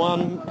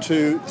 1,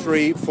 2,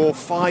 3, 4,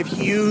 5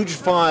 huge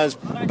fires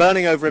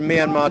burning over in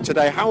Myanmar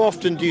today. How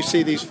often do you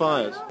see these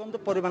fires?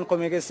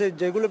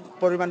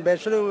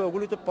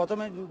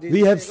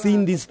 We have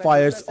seen these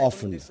fires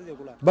often,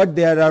 but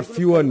there are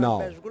fewer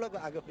now.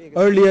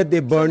 Earlier they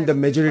burned the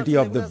majority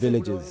of the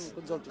villages.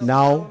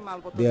 Now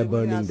they are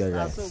burning the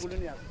rest.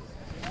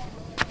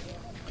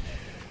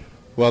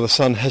 Well, the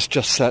sun has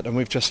just set and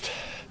we've just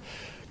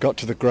got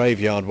to the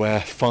graveyard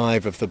where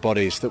 5 of the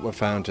bodies that were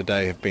found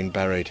today have been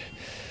buried.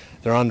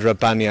 They're under a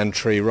banyan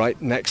tree right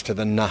next to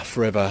the Naf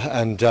River,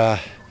 and they're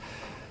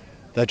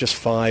just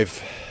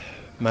 5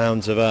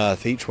 mounds of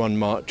earth, each one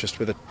marked just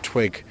with a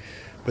twig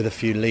with a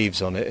few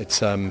leaves on it.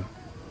 It's a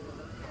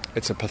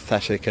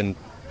pathetic and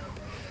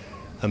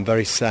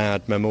very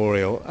sad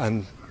memorial.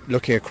 And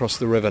looking across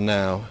the river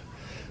now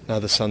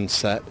the sun's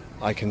set,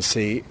 I can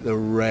see the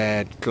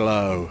red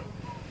glow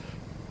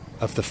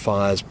of the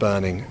fires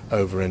burning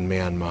over in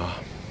Myanmar.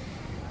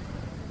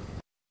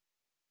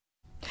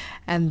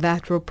 And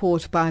that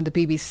report by the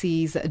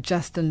BBC's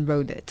Justin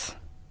Rodett.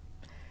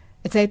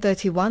 It's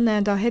 8:31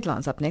 and our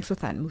headlines up next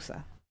with Anne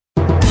Musa.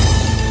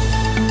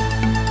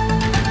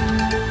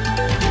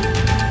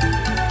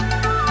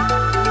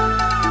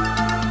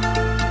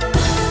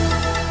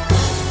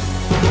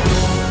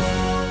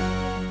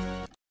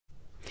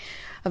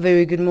 A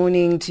very good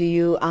morning to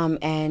you,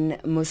 Anne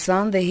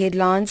Musa. The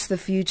headlines: the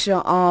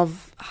future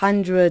of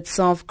hundreds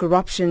of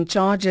corruption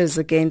charges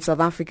against South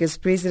Africa's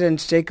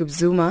President Jacob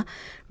Zuma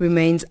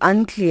remains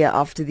unclear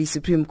after the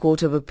Supreme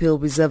Court of Appeal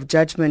reserved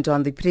judgment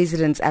on the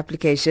President's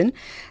application.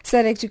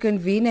 SADC to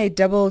convene a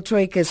double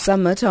troika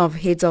summit of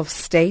heads of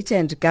state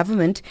and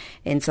government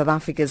in South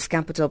Africa's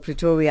capital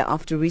Pretoria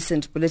after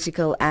recent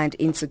political and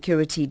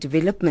insecurity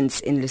developments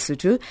in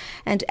Lesotho.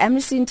 And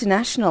Amnesty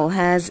International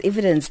has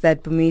evidence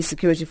that Burmese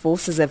security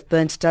forces have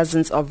burnt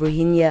dozens of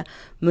Rohingya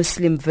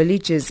Muslim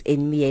villages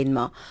in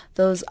Myanmar.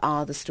 Those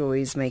are the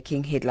stories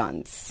making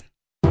headlines.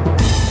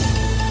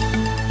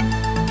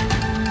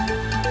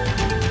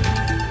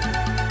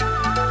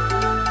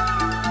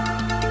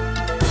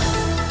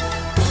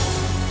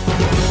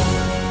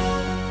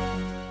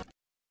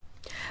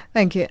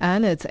 Thank you,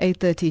 Anne. It's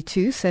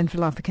 8:32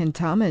 Central African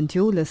Time and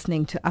you're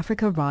listening to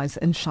Africa Rise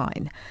and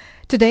Shine.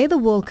 Today, the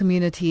world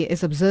community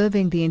is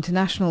observing the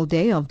International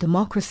Day of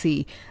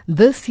Democracy.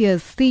 This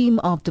year's theme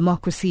of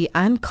democracy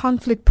and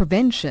conflict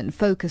prevention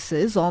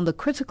focuses on the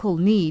critical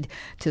need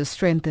to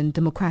strengthen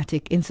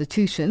democratic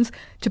institutions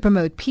to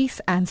promote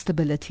peace and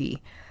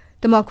stability.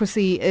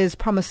 Democracy is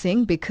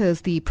promising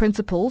because the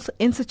principles,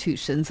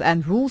 institutions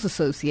and rules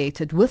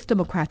associated with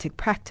democratic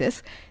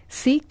practice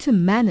seek to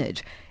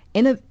manage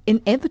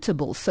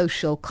inevitable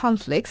social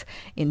conflicts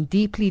in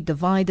deeply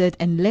divided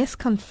and less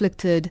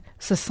conflicted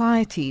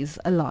societies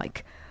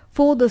alike.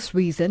 For this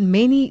reason,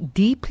 many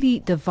deeply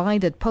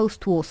divided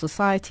post-war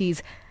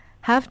societies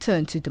have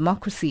turned to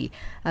democracy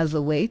as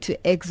a way to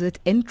exit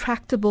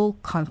intractable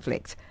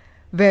conflict.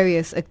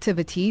 Various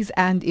activities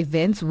and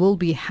events will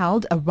be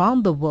held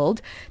around the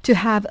world to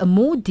have a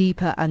more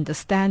deeper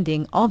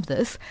understanding of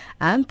this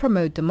and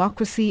promote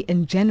democracy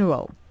in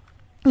general.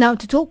 Now,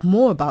 to talk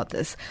more about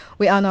this,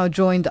 we are now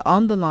joined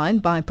on the line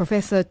by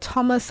Professor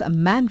Thomas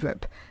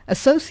Manrup,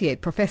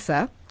 Associate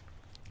Professor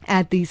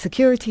at the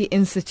Security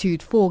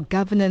Institute for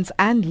Governance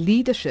and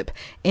Leadership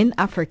in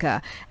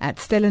Africa at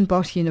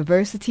Stellenbosch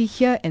University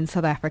here in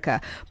South Africa.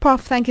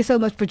 Prof, thank you so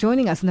much for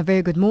joining us and a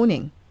very good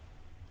morning.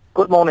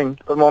 Good morning.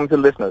 Good morning to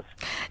the listeners.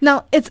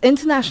 Now, it's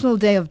International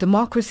Day of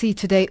Democracy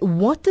today.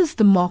 What does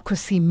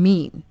democracy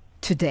mean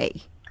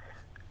today?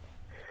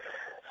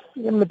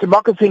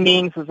 Democracy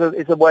means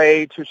is a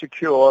way to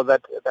secure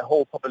that the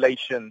whole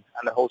population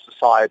and the whole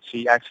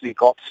society actually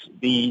got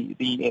the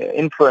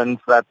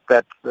influence that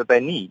they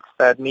need.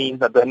 That means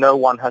that no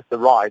one has the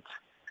right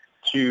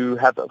to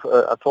have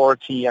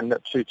authority and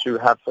to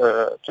have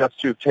just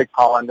to take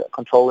power and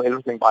control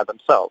everything by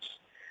themselves.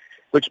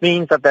 Which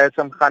means that there's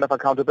some kind of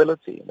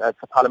accountability, there's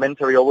a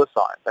parliamentary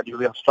oversight, that you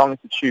have strong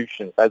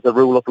institutions, there's a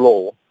rule of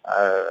law,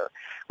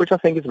 which I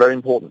think is very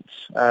important.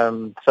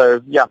 And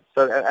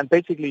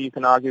basically you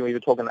can argue, when you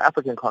talk in an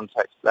African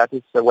context, that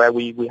is where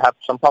we have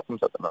some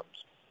problems at the moment.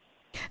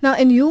 Now,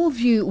 in your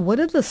view, what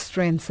are the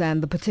strengths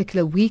and the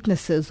particular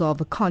weaknesses of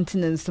the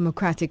continent's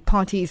democratic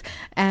parties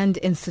and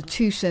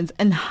institutions,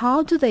 and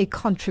how do they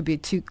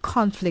contribute to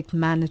conflict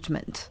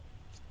management?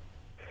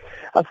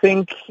 I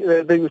think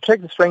we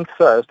take the strength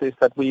first is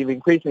that we've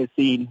increasingly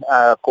seen,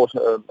 of course,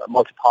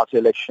 multi-party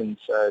elections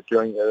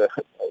during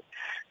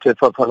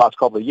for the last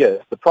couple of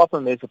years. The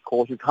problem is, of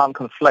course, you can't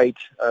conflate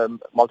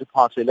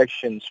multi-party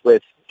elections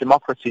with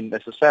democracy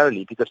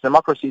necessarily, because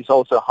democracy is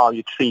also how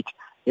you treat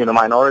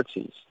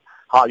minorities,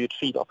 how you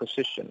treat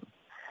opposition.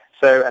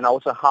 So, and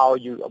also how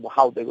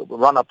they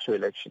run up to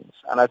elections.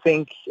 And I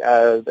think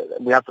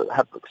we have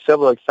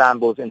several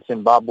examples in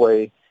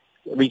Zimbabwe,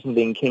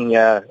 recently in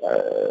Kenya,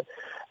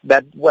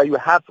 that where you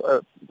have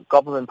a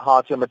government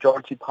party or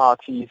majority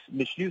parties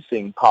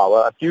misusing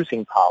power,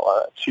 abusing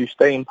power to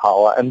stay in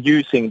power, and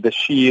using the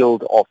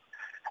shield of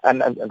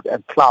and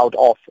cloud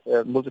of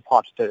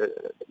multi-party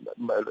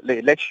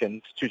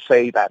elections to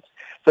say that.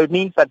 So it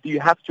means that you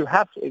have to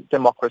have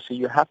democracy,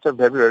 you have to have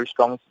very, very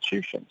strong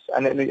institutions.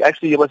 And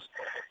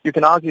you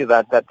can argue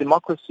that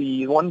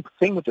democracy, one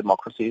thing with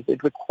democracy is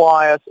it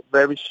requires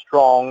very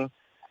strong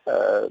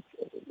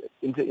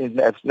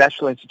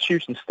national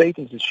institutions, state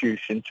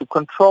institutions, to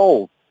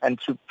control and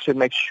to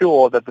make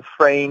sure that the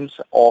frames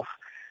of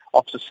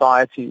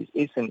society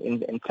is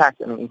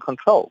intact and in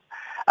control.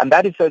 And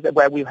that is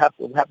where we have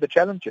the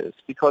challenges,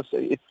 because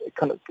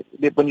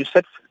when you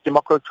set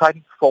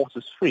democratic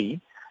forces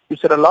free, you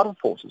set a lot of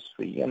forces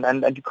free,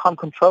 and you can't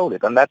control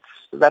it. And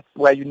that's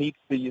where you need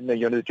the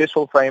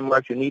judicial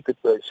framework, you need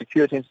the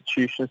security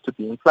institutions to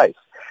be in place.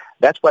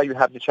 That's where you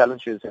have the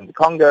challenges in the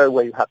Congo,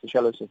 where you have the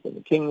challenges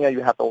in Kenya,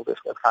 you have all this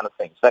kind of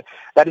things.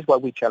 That is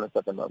what we challenge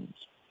at the moment.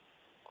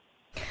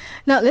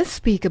 Now, let's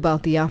speak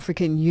about the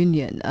African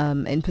Union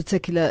in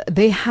particular.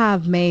 They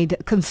have made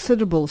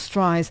considerable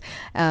strides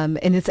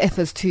in its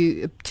efforts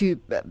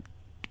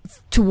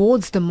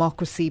towards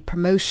democracy,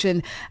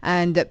 promotion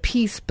and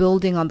peace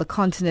building on the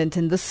continent,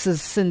 and this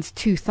is since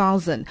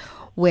 2000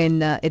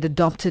 when it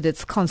adopted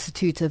its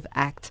Constitutive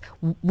Act.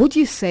 Would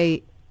you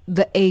say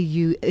the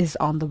AU is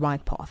on the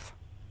right path?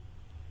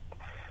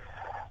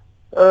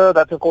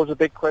 That's, of course, a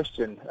big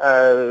question.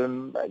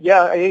 AU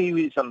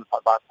is on the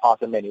right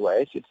path in many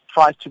ways. It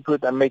tries to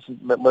put, and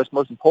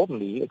most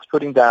importantly, it's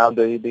putting down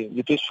the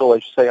judicial, I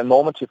should say, a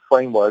normative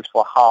frameworks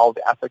for how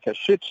the Africa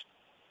should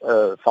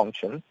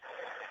function.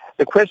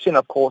 The question,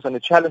 of course, and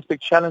the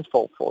big challenge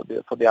for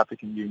the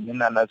African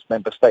Union and its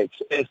member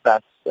states is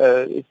that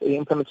it's the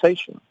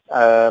implementation.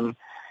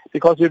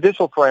 Because the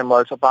judicial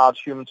frameworks about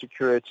human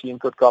security and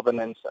good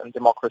governance and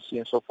democracy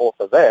and so forth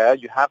are there.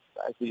 You have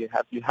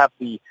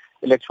the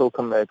electoral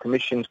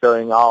commissions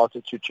going out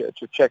to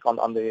check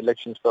on the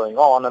elections going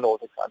on and all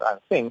these kind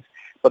of things.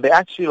 But the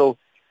actual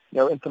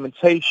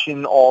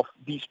implementation of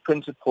these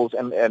principles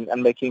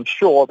and making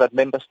sure that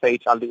member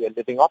states are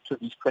living up to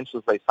these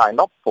principles they signed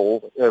up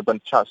for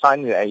when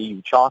signing the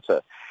AU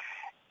Charter,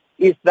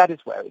 that is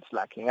where it's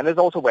lacking. And it's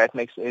also where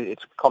it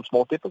becomes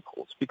more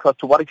difficult, because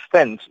to what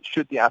extent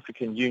should the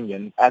African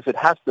Union, as it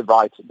has the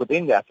right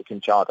within the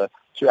African Charter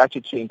to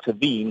actually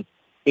intervene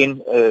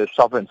in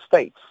sovereign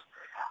states,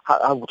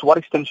 to what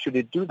extent should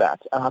it do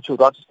that? And to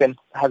what extent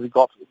has it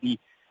got the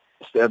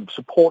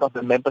support of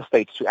the member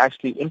states to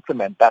actually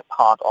implement that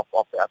part of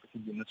the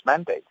African Union's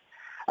mandate?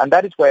 And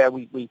that is where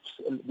we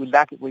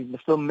lack. We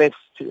still miss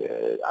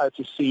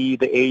to see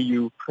the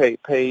AU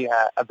play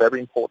a very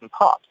important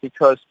part,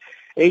 because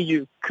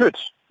AU could,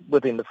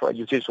 within the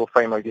judicial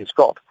framework it's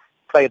got,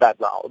 play that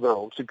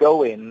role to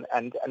go in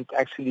and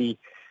actually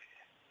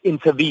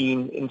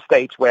intervene in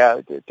states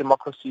where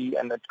democracy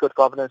and good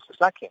governance is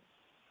lacking.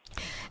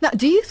 Now,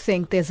 do you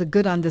think there's a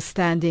good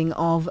understanding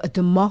of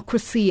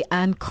democracy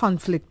and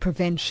conflict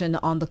prevention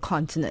on the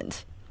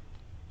continent?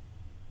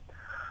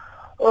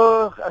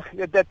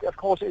 Of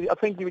course, I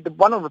think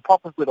one of the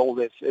problems with all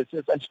this is,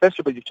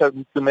 especially when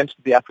you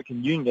mentioned the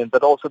African Union,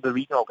 but also the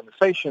regional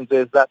organizations,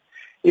 is that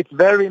it's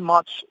very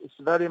much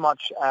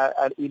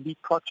an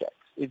elite project.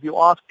 If you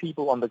ask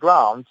people on the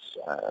ground,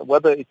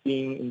 whether it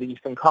being in the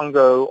Eastern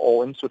Congo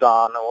or in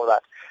Sudan or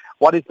that,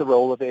 what is the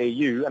role of the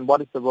AU and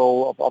what is the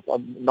role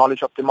of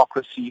knowledge of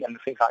democracy and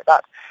things like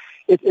that,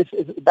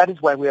 that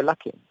is where we are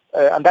lacking.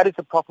 And that is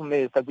the problem,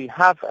 is that we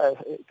have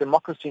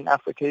democracy in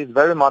Africa is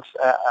very much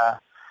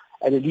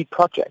an elite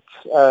project.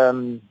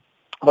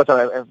 What's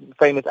a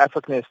famous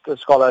Africanist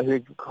scholar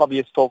who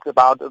has talked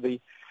about the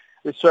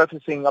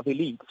resurfacing of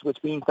elites, which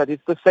means that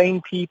it's the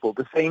same people,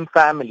 the same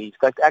families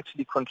that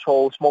actually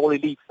control small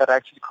elites that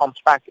actually comes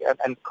back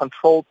and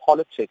control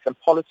politics. And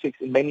politics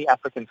in many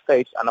African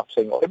states, I'm not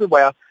saying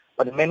everywhere,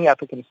 but in many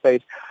African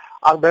states,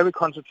 are very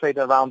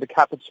concentrated around the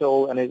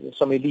capital and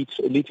some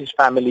elitist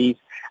families.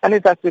 And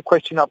it's actually a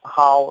question of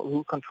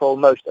who control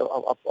most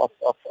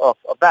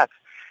of that.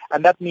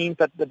 And that means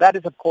that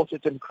is, of course, a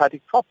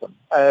democratic problem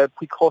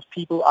because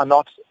people are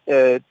not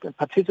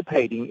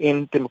participating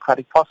in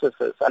democratic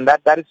processes. And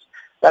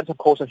that's, of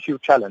course, a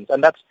huge challenge.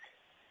 And that's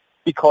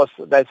because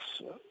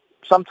there's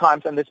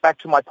sometimes, and it's back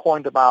to my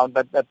point about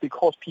that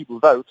because people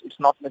vote, it's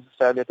not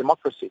necessarily a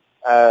democracy.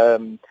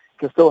 You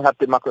can still have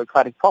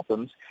democratic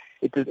problems.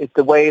 It's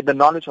the way, the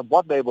knowledge of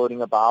what they're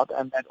voting about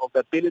and of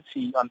the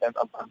ability and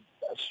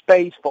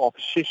space for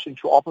opposition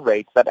to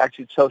operate that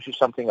actually tells you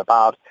something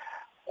about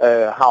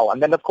how.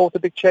 And then, of course, the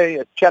big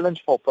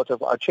challenge for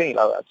a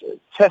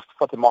test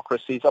for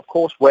democracy is, of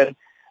course, when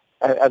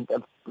a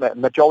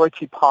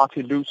majority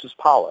party loses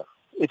power.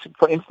 It's,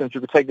 for instance,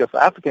 you could take the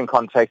African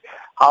context,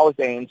 how is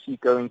the ANC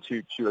going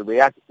to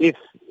react if,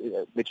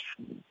 which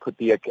could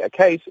be a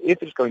case,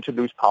 if it's going to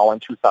lose power in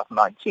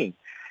 2019?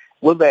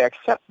 Will they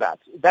accept that?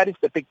 That is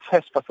the big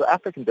test for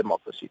African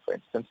democracy, for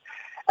instance,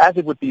 as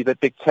it would be the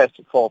big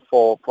test for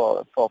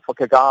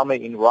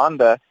Kagame in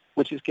Rwanda,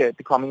 which is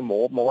becoming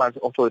more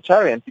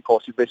authoritarian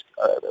because you risk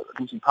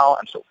losing power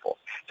and so forth.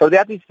 So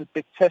that is the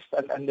big test,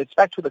 and it's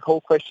back to the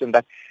whole question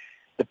that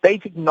the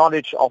basic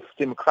knowledge of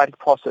democratic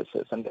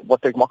processes and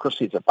what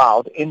democracy is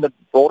about in the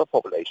broader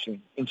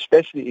population,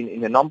 especially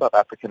in a number of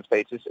African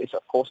states, is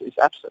of course is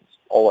absent,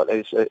 or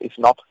it's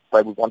not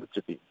where we want it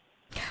to be.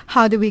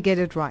 How do we get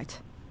it right?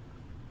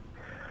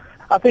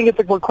 I think it's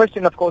a good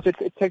question. Of course,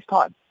 it takes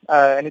time,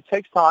 and it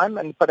takes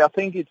time. But I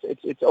think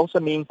it also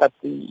means that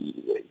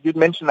you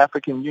mentioned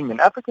African Union.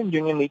 African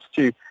Union needs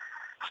to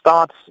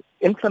start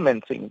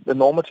implementing the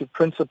normative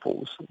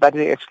principles that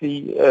it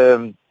actually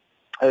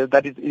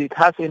that it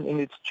has in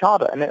its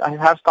charter, and it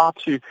has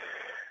started to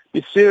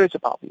be serious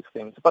about these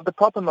things. But the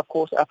problem, of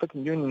course,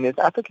 African Union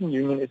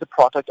is a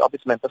product of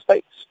its member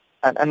states.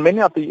 And many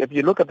of if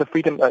you look at the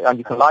Freedom, and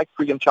you can like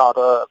Freedom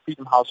Charter,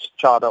 Freedom House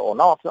Charter or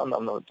not, on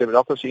the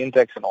Democracy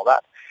Index and all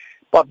that,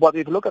 but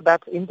if you look at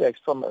that index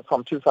from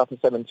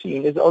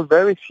 2017, is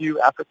very few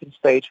African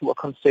states who are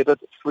considered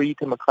free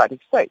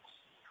democratic states.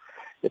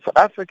 It's South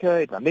Africa,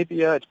 it's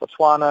Namibia, it's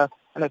Botswana,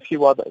 and a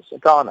few others,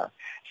 Ghana.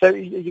 So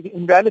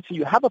in reality,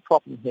 you have a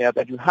problem here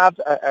that you have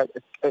a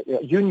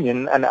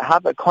union and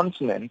have a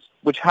continent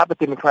which have a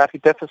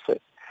democratic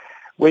deficit,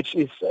 which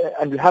is,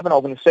 and you have an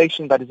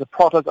organization that is a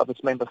product of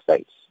its member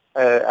states.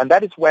 And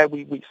that is where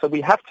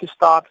we have to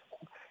start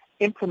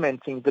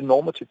implementing the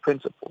normative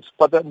principles.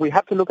 But then we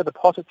have to look at the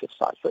positive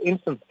side. For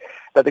instance,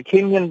 that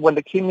when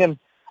the Kenyan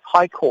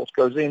High Court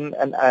goes in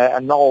and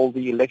annul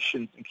the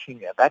elections in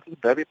Kenya, that is a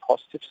very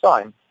positive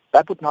sign.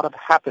 That would not have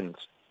happened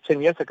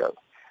 10 years ago.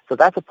 So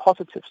that's a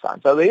positive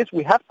sign. So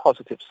we have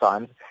positive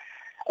signs,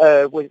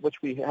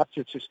 which we have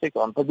to stick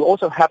on. But we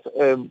also have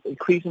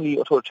increasingly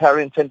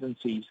authoritarian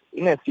tendencies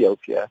in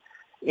Ethiopia,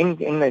 in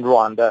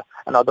Rwanda,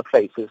 and other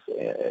places.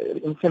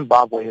 In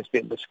Zimbabwe,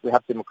 we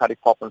have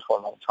democratic problems for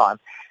a long time.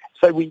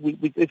 So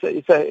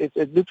it's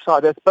a loop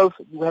side.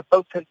 We have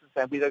both tendencies,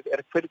 and we're at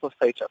a critical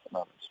stage at the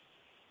moment.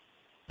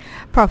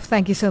 Prof,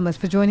 thank you so much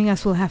for joining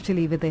us. We'll have to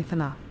leave it there for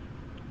now.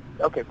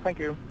 Okay, thank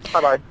you.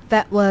 Bye-bye.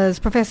 That was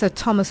Professor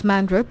Thomas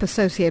Mandrup,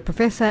 Associate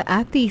Professor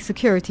at the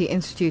Security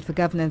Institute for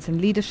Governance and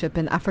Leadership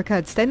in Africa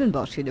at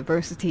Stellenbosch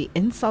University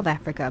in South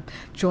Africa,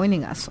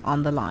 joining us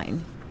on the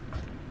line.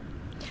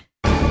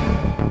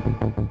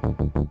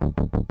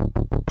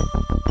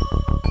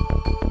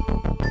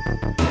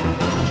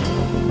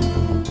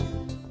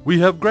 We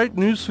have great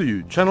news for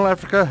you. Channel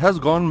Africa has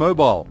gone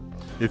mobile.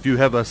 If you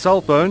have a cell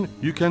phone,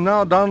 you can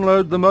now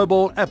download the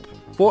mobile app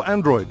for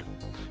Android.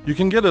 You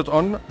can get it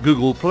on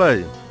Google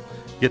Play.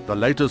 Get the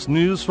latest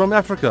news from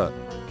Africa.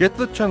 Get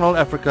the Channel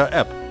Africa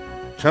app.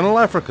 Channel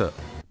Africa,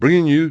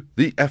 bringing you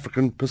the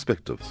African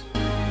perspectives.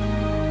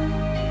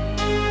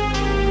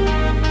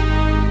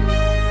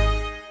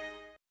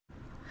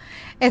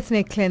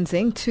 Ethnic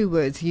cleansing, two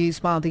words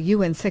used by the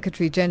UN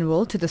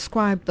Secretary-General to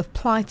describe the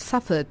plight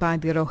suffered by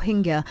the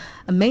Rohingya,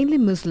 a mainly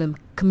Muslim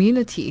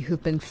community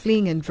who've been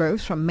fleeing in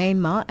droves from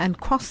Myanmar and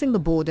crossing the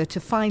border to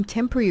find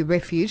temporary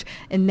refuge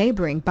in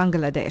neighboring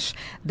Bangladesh.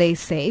 They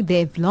say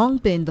they've long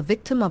been the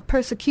victim of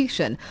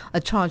persecution,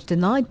 a charge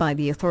denied by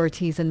the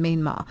authorities in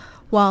Myanmar.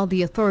 While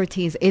the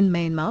authorities in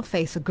Myanmar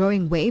face a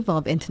growing wave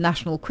of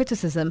international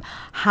criticism,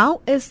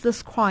 how is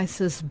this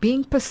crisis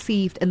being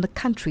perceived in the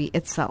country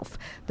itself?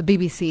 The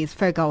BBC's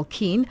Fergal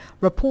Keane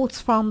reports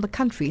from the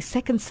country's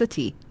second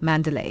city,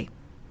 Mandalay.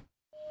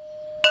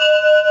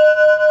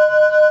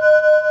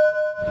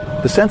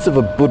 The sense of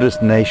a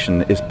Buddhist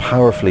nation is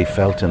powerfully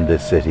felt in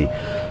this city.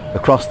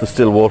 Across the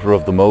still water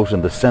of the moat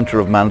in the centre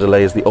of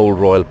Mandalay is the old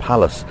royal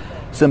palace,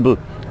 symbol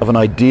of an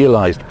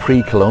idealised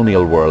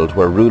pre-colonial world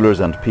where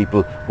rulers and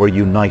people were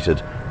united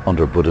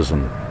under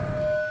Buddhism.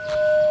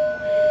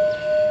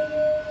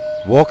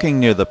 Walking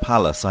near the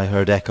palace, I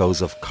heard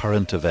echoes of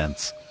current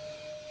events.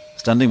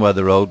 Standing by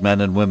the road, men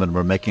and women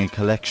were making a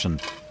collection,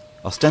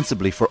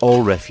 ostensibly for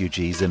all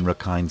refugees in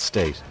Rakhine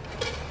State.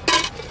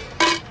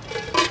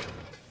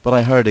 But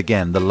I heard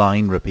again the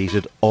line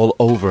repeated all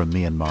over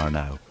Myanmar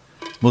now.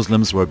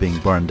 Muslims were being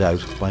burned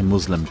out by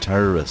Muslim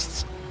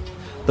terrorists.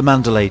 The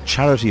Mandalay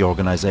charity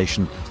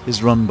organisation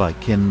is run by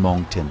Kin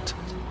Mong Tint.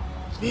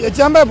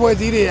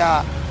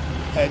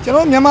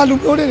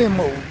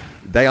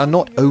 They are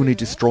not only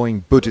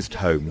destroying Buddhist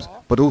homes,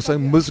 but also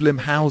Muslim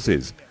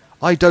houses.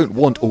 I don't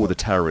want all the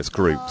terrorist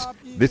groups.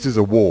 This is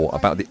a war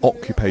about the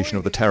occupation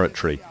of the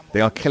territory.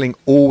 They are killing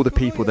all the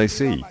people they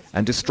see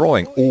and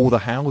destroying all the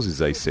houses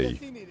they see.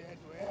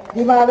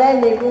 It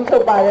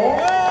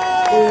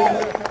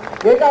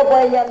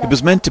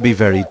was meant to be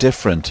very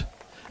different.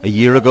 A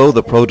year ago,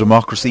 the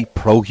pro-democracy,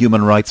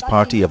 pro-human rights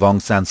party of Aung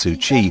San Suu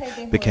Kyi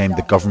became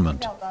the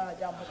government.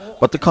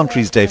 But the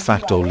country's de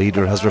facto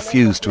leader has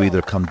refused to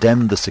either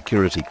condemn the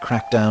security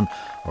crackdown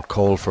or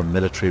call for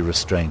military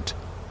restraint.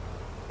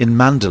 In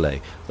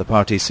Mandalay, the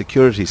party's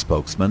security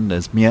spokesman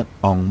is Myat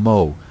Aung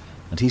Mo,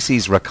 and he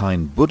sees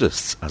Rakhine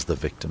Buddhists as the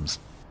victims.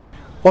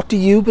 What do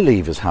you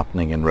believe is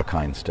happening in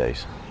Rakhine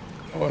State?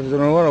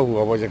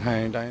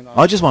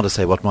 I just want to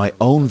say what my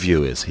own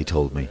view is, he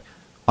told me.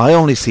 I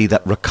only see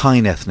that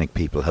Rakhine ethnic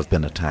people have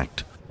been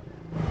attacked.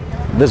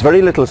 There's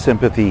very little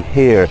sympathy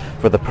here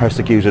for the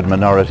persecuted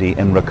minority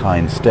in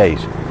Rakhine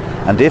State.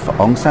 And if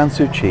Aung San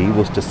Suu Kyi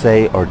was to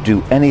say or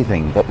do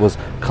anything that was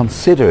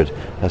considered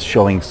as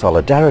showing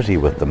solidarity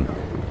with them,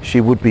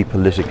 she would be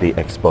politically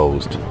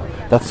exposed.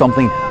 That's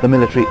something the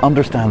military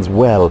understands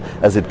well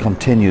as it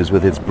continues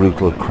with its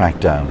brutal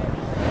crackdown.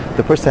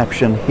 The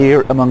perception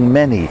here among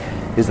many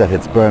is that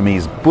it's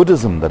Burmese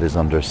Buddhism that is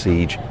under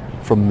siege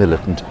from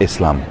militant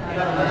Islam.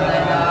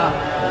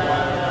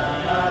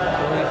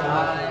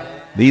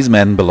 These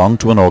men belong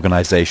to an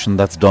organisation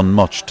that's done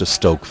much to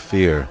stoke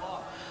fear.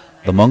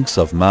 The monks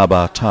of Ma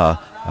Ba Ta,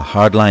 a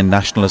hardline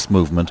nationalist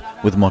movement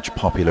with much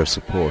popular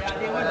support.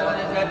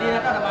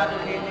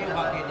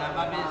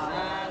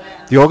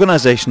 The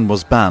organisation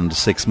was banned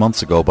 6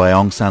 months ago by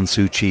Aung San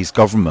Suu Kyi's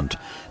government.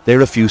 They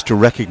refused to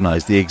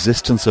recognise the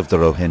existence of the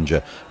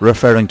Rohingya,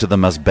 referring to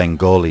them as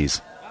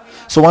Bengalis.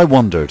 So I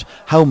wondered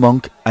how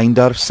monk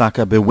Aindar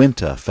Saka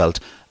Bewinta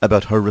felt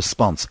about her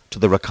response to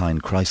the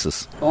Rakhine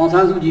crisis. Aung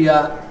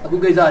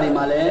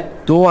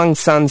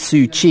San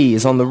Suu Kyi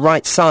is on the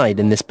right side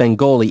in this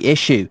Bengali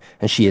issue,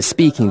 and she is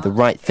speaking the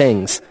right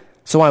things.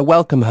 So I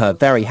welcome her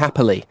very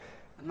happily.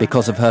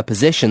 Because of her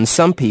position,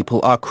 some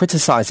people are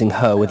criticising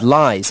her with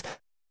lies.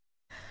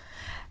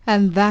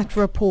 And that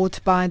report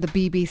by the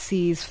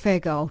BBC's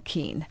Fegal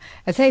Keen.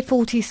 It's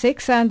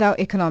 8:46 and our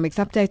economics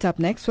update up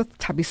next with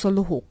Tabiso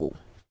Luhuku.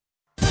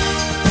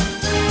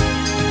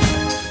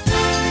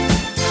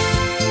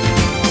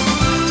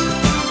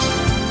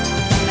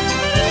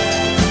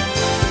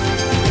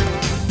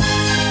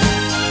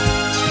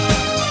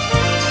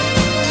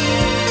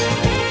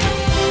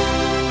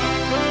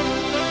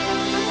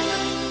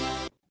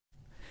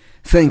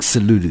 Thanks,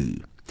 Lulu.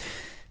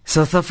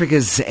 South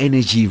Africa's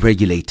energy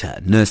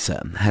regulator,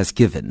 NERSA, has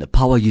given the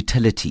power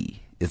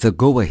utility the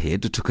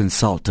go-ahead to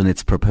consult on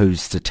its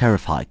proposed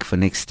tariff hike for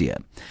next year.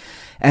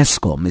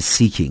 Eskom is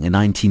seeking a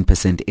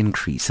 19%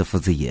 increase for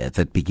the year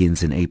that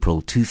begins in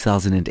April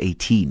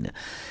 2018.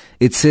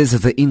 It says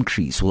that the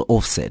increase will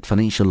offset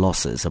financial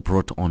losses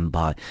brought on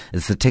by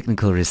the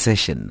technical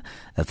recession.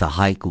 The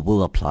hike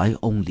will apply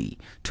only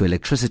to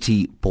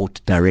electricity bought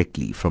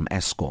directly from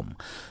Eskom.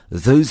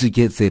 Those who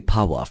get their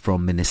power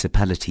from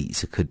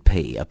municipalities could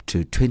pay up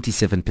to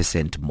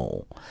 27%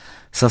 more.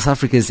 South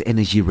Africa's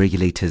energy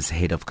regulator's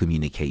head of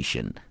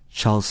communication,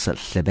 Charles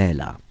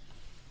Hlebela.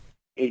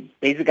 It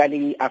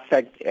basically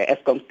affects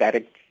Eskom's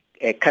direct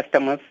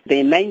customers.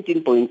 The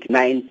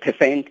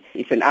 19.9%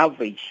 is an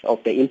average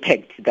of the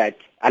impact that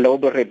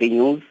allowable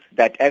revenues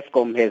that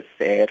Eskom has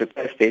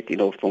requested,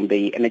 from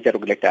the energy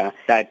regulator,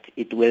 that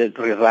it will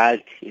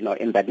result,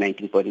 in that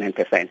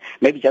 19.9%.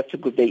 Maybe just to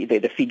give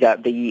the figure,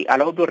 the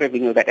allowable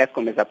revenue that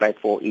Eskom has applied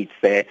for is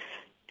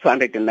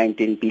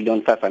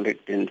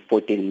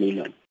 219,514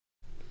 million.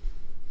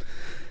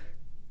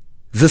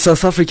 The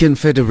South African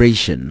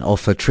Federation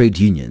of Trade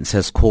Unions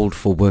has called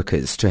for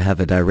workers to have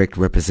a direct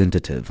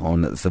representative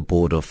on the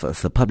board of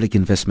the Public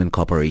Investment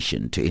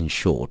Corporation to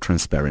ensure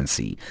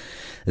transparency.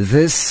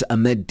 This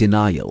amid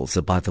denials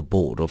by the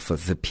board of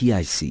the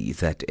PIC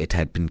that it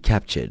had been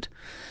captured.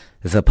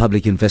 The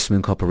Public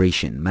Investment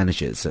Corporation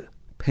manages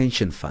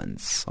pension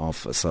funds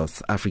of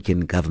South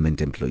African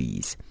government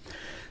employees.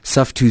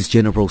 SAFTU's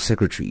General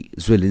Secretary,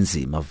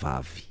 Zwelinzima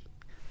Mavavi.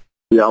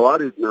 We are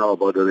worried now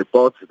about the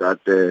reports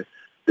that the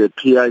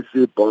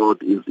PIC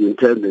board is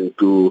intending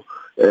to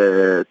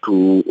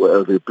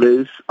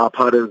replace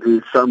apparently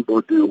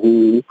somebody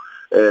who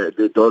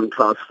they don't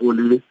trust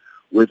fully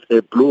with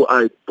a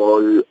blue-eyed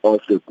boy of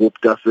the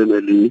Gupta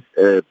family,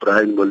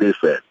 Brian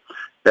Molefe.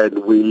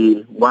 And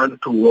we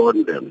want to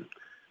warn them,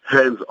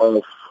 hands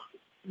off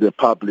the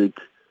public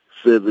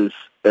service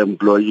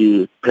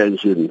employee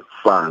pension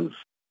funds.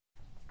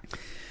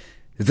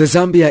 The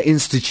Zambia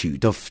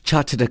Institute of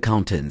Chartered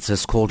Accountants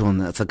has called on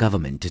the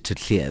government to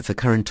clear the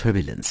current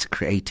turbulence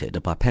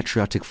created by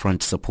Patriotic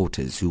Front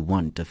supporters who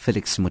want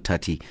Felix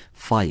Mutati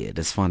fired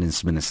as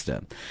finance minister.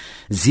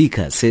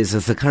 Zika says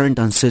that the current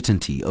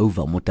uncertainty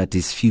over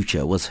Mutati's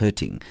future was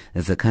hurting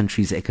the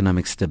country's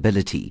economic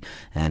stability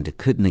and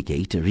could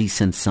negate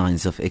recent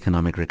signs of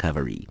economic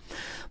recovery.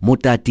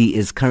 Mutati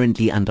is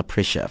currently under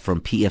pressure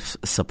from PF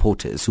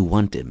supporters who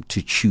want him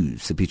to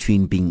choose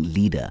between being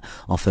leader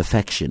of a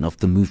faction of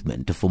the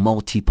movement for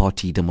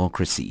multi-party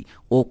democracy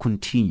or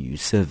continue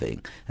serving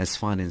as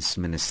finance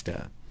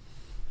minister.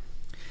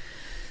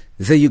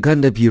 The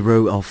Uganda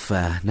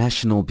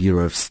National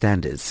Bureau of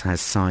Standards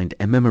has signed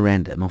a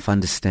memorandum of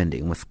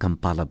understanding with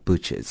Kampala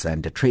Butchers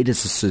and the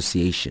Traders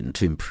Association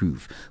to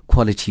improve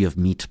quality of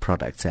meat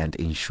products and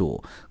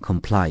ensure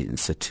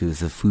compliance to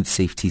the food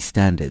safety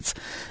standards.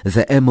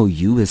 The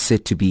MOU is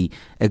said to be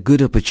a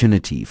good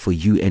opportunity for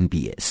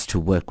UNBS to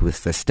work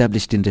with the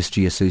established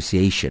industry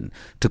association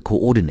to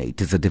coordinate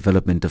the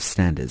development of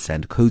standards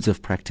and codes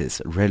of practice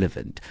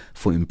relevant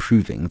for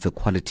improving the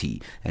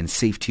quality and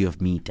safety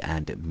of meat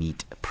and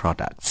meat products.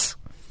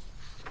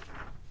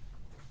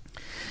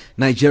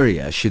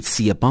 Nigeria should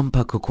see a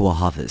bumper cocoa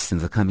harvest in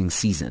the coming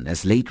season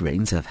as late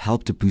rains have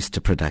helped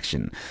boost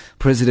production.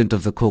 President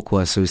of the Cocoa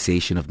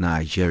Association of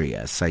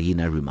Nigeria,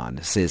 Saina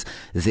Ruman, says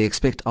they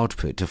expect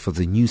output for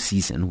the new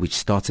season, which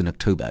starts in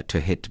October, to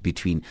hit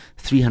between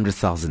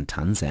 300,000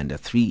 tons and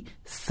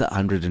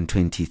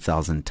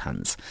 320,000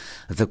 tons.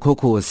 The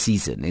cocoa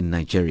season in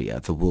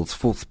Nigeria, the world's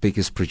fourth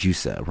biggest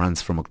producer,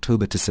 runs from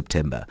October to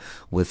September,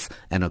 with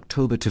an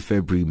October to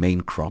February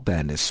main crop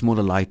and a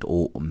smaller light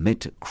or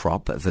mid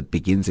crop that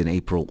begins in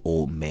April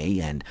or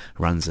May and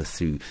runs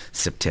through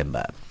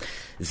September.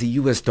 The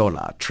US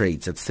dollar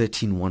trades at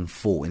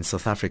 13.14 in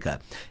South Africa.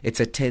 It's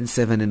at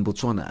 10.7 in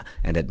Botswana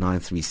and at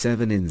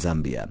 9.37 in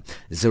Zambia.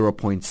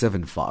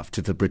 0.75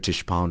 to the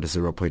British pound,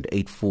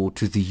 0.84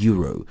 to the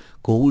euro.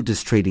 Gold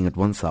is trading at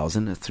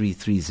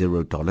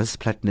 $1,330,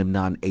 platinum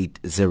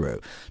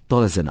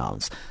 $980 an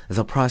ounce.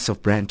 The price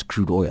of Brent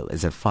crude oil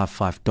is at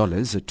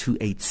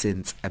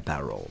 $55.28 a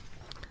barrel.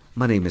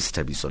 My name is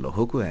Tabiso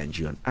Lohoko and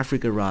you're on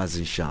Africa Rise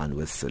and Shine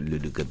with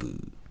Lulu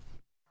Gabu.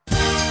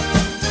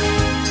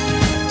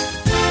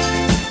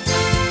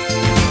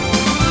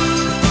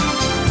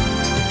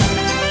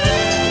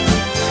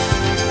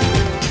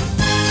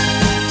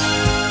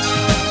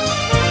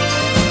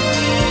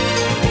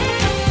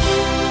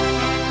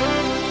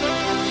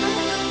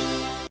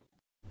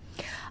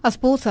 A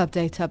sports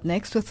update up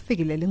next with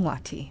Figile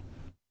Lingwati.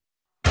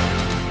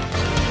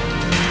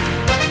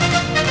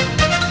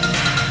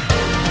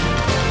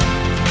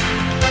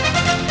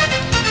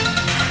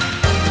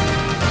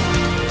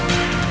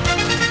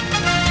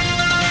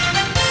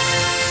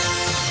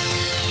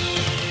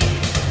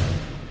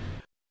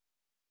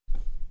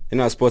 In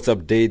our sports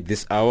update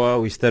this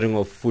hour, we're starting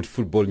off with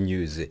football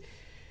news.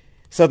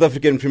 South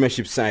African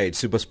Premiership side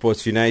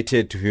SuperSports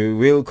United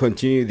will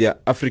continue their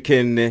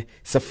African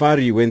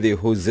safari when they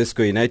host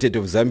Zesco United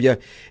of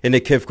Zambia in the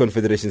CAF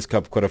Confederations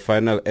Cup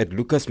quarterfinal at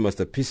Lucas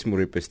Masterpiece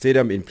Moripe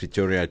Stadium in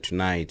Pretoria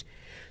tonight.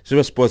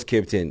 SuperSports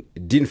captain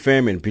Dean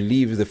Fairman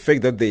believes the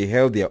fact that they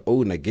held their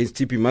own against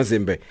TP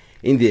Mazembe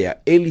in their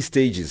early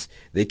stages,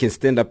 they can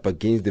stand up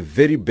against the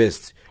very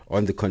best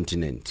on the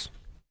continent.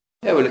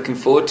 Yeah, we're looking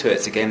forward to it.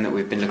 It's a game that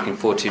we've been looking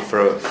forward to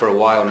for a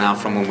while now,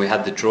 from when we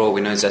had the draw. We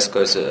know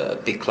Zesco's a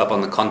big club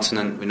on the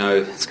continent. We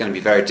know it's going to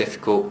be very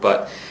difficult,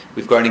 but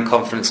we've grown in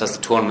confidence as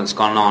the tournament's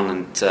gone on,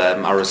 and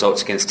our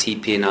results against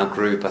TP in our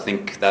group, I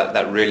think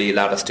that really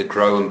allowed us to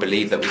grow and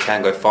believe that we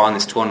can go far in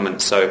this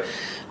tournament. So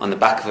on the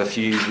back of a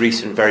few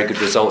recent very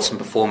good results and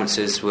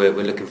performances, we're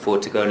looking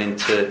forward to going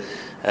into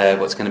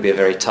what's going to be a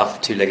very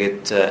tough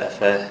two-legged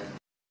affair.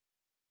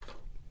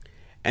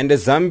 And the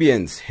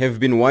Zambians have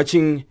been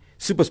watching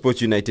SuperSports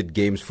United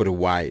games for a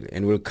while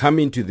and will come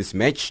into this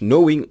match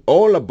knowing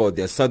all about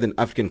their Southern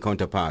African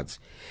counterparts.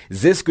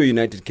 Zesco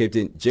United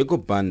captain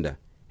Jacob Banda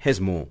has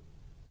more.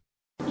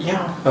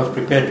 Yeah, I've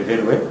prepared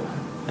very well.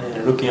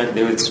 Looking at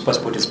the way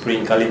SuperSport is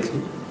playing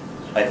currently,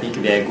 I think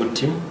they are a good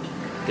team.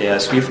 They are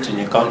swift in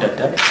a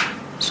counter-attack.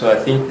 So I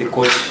think the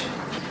coach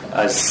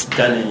has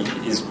done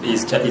his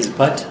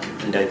part,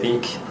 and I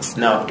think it's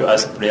now up to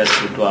us players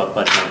to do our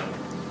part now.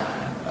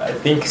 I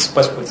think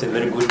SuperSport is a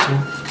very good team.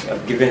 We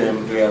have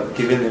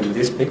given them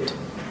respect,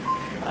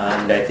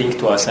 and I think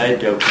to our side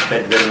we have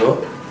prepared very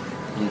well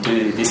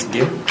into this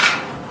game.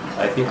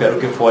 I think we are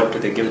looking forward to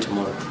the game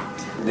tomorrow.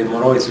 The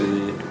morale is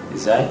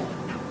high,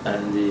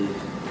 and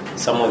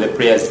some of the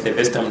players, it's the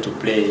best time to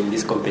play in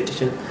this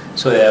competition,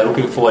 so they are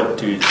looking forward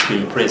to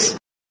impress.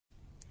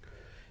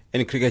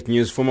 In cricket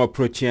news, former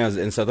Proteas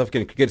and South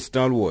African cricket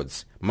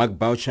stalwarts Mark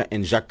Boucher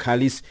and Jacques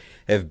Kallis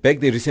have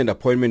backed the recent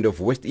appointment of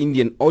West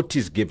Indian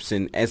Otis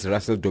Gibson as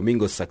Russell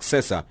Domingo's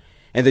successor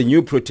and the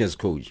new Proteas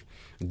coach.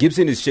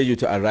 Gibson is scheduled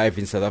to arrive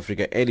in South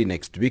Africa early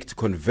next week to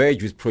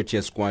converge with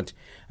Proteas squad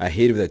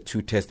ahead of the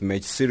 2-test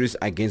match series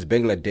against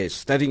Bangladesh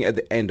starting at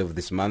the end of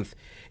this month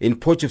in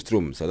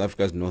Potchefstroom, South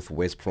Africa's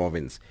northwest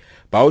province.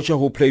 Boucher,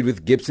 who played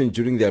with Gibson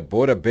during their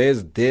Border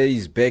Bears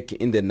days back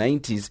in the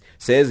 90s,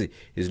 says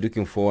he's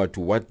looking forward to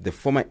what the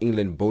former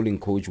England bowling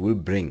coach will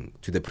bring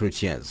to the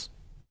Proteas.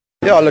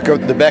 Yeah, look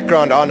at the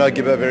background. I know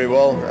Gibber very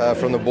well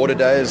from the border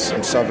days,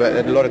 and so I've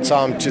had a lot of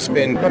time to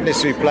spend not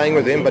necessarily playing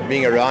with him, but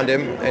being around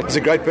him. And he's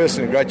a great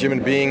person, a great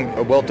human being,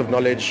 a wealth of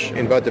knowledge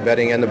in both the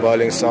batting and the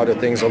bowling side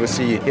of things.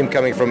 Obviously, him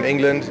coming from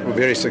England, a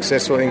very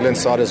successful England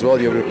side as well.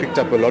 You would have picked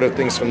up a lot of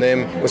things from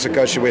them. Also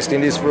coached the West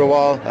Indies for a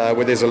while,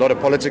 where there's a lot of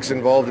politics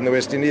involved in the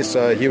West Indies,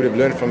 so he would have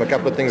learned from a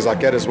couple of things like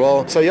that as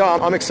well. So yeah,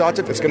 I'm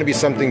excited. It's going to be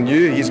something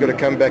new. He's got to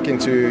come back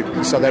into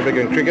South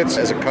African cricket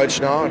as a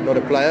coach now, not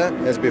a player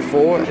as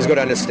before. He's got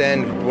to understand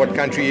what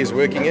country he's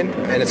working in,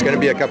 and it's going to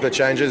be a couple of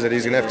changes that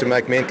he's going to have to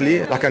make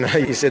mentally. Like I know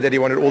he said that he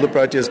wanted all the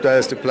Proteas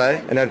players to play,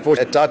 and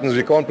unfortunately at Titans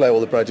we can't play all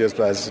the Proteas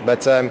players,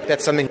 but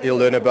that's something he'll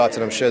learn about,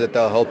 and I'm sure that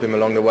they'll help him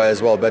along the way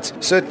as well. But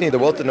certainly the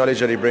wealth of knowledge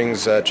that he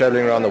brings,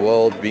 travelling around the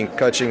world, being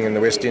coaching in the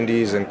West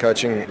Indies and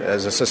coaching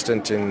as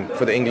assistant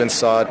for the England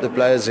side, the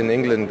players in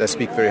England, they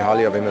speak very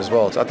highly of him as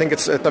well. So I think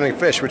it's something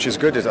fresh, which is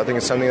good. I think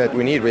it's something that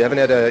we need. We haven't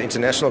had an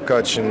international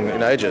coach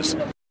in ages.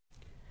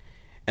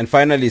 And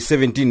finally,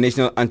 17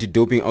 national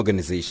anti-doping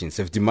organizations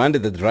have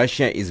demanded that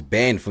Russia is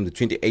banned from the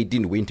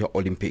 2018 Winter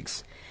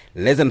Olympics.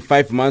 Less than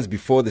 5 months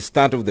before the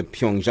start of the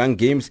Pyeongchang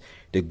Games,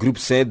 the group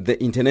said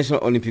the International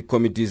Olympic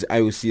Committee's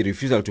IOC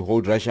refusal to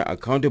hold Russia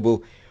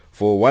accountable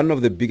for one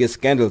of the biggest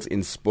scandals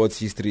in sports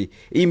history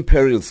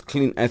imperils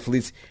clean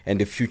athletes and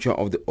the future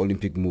of the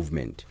Olympic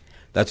movement.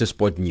 That's your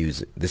sport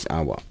news this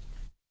hour.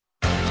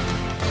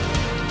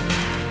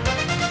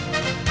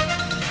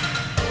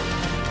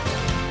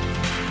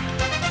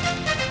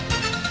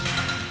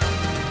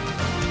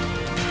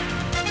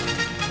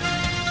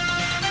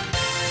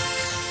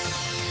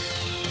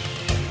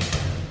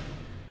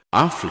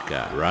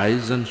 Africa,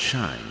 rise and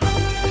shine.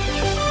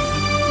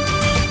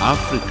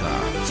 Africa,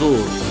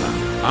 zorka.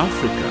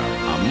 Africa,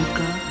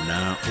 amka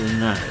na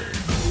ungae.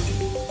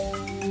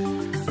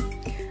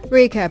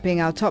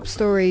 Recapping our top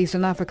stories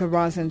on Africa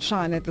Rise and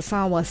Shine at this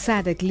hour,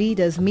 SADC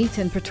leaders meet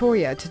in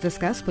Pretoria to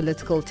discuss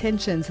political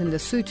tensions in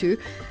Lesotho,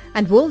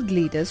 and world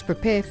leaders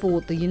prepare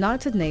for the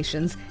United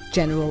Nations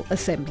General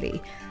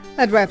Assembly.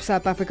 That wraps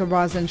up Africa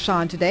Rise and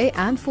Shine today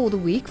and for the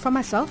week. From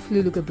myself,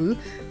 Lulu Gabu,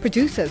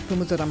 producers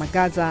Pumuzo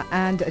Ramagaza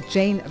and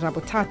Jane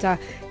Rabotata,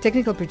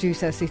 technical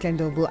producer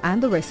Sihlendobu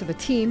and the rest of the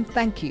team,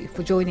 thank you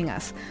for joining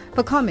us.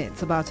 For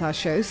comments about our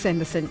show,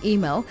 send us an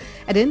email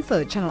at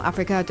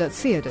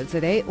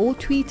info@channelafrica.co.za or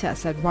tweet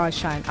us at Rise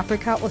Shine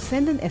Africa or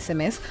send an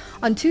SMS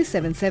on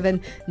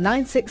 277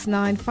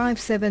 969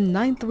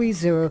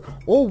 57930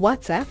 or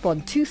WhatsApp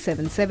on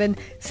 277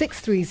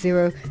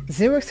 630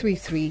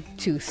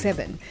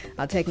 03327.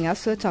 Now taking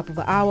us to the top of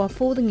the hour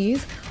for the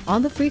news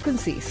on the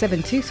frequency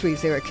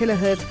 7230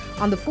 kHz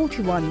on the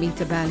 41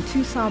 meter band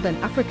to Southern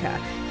Africa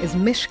is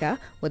Mishka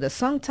with a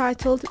song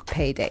titled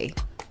Payday.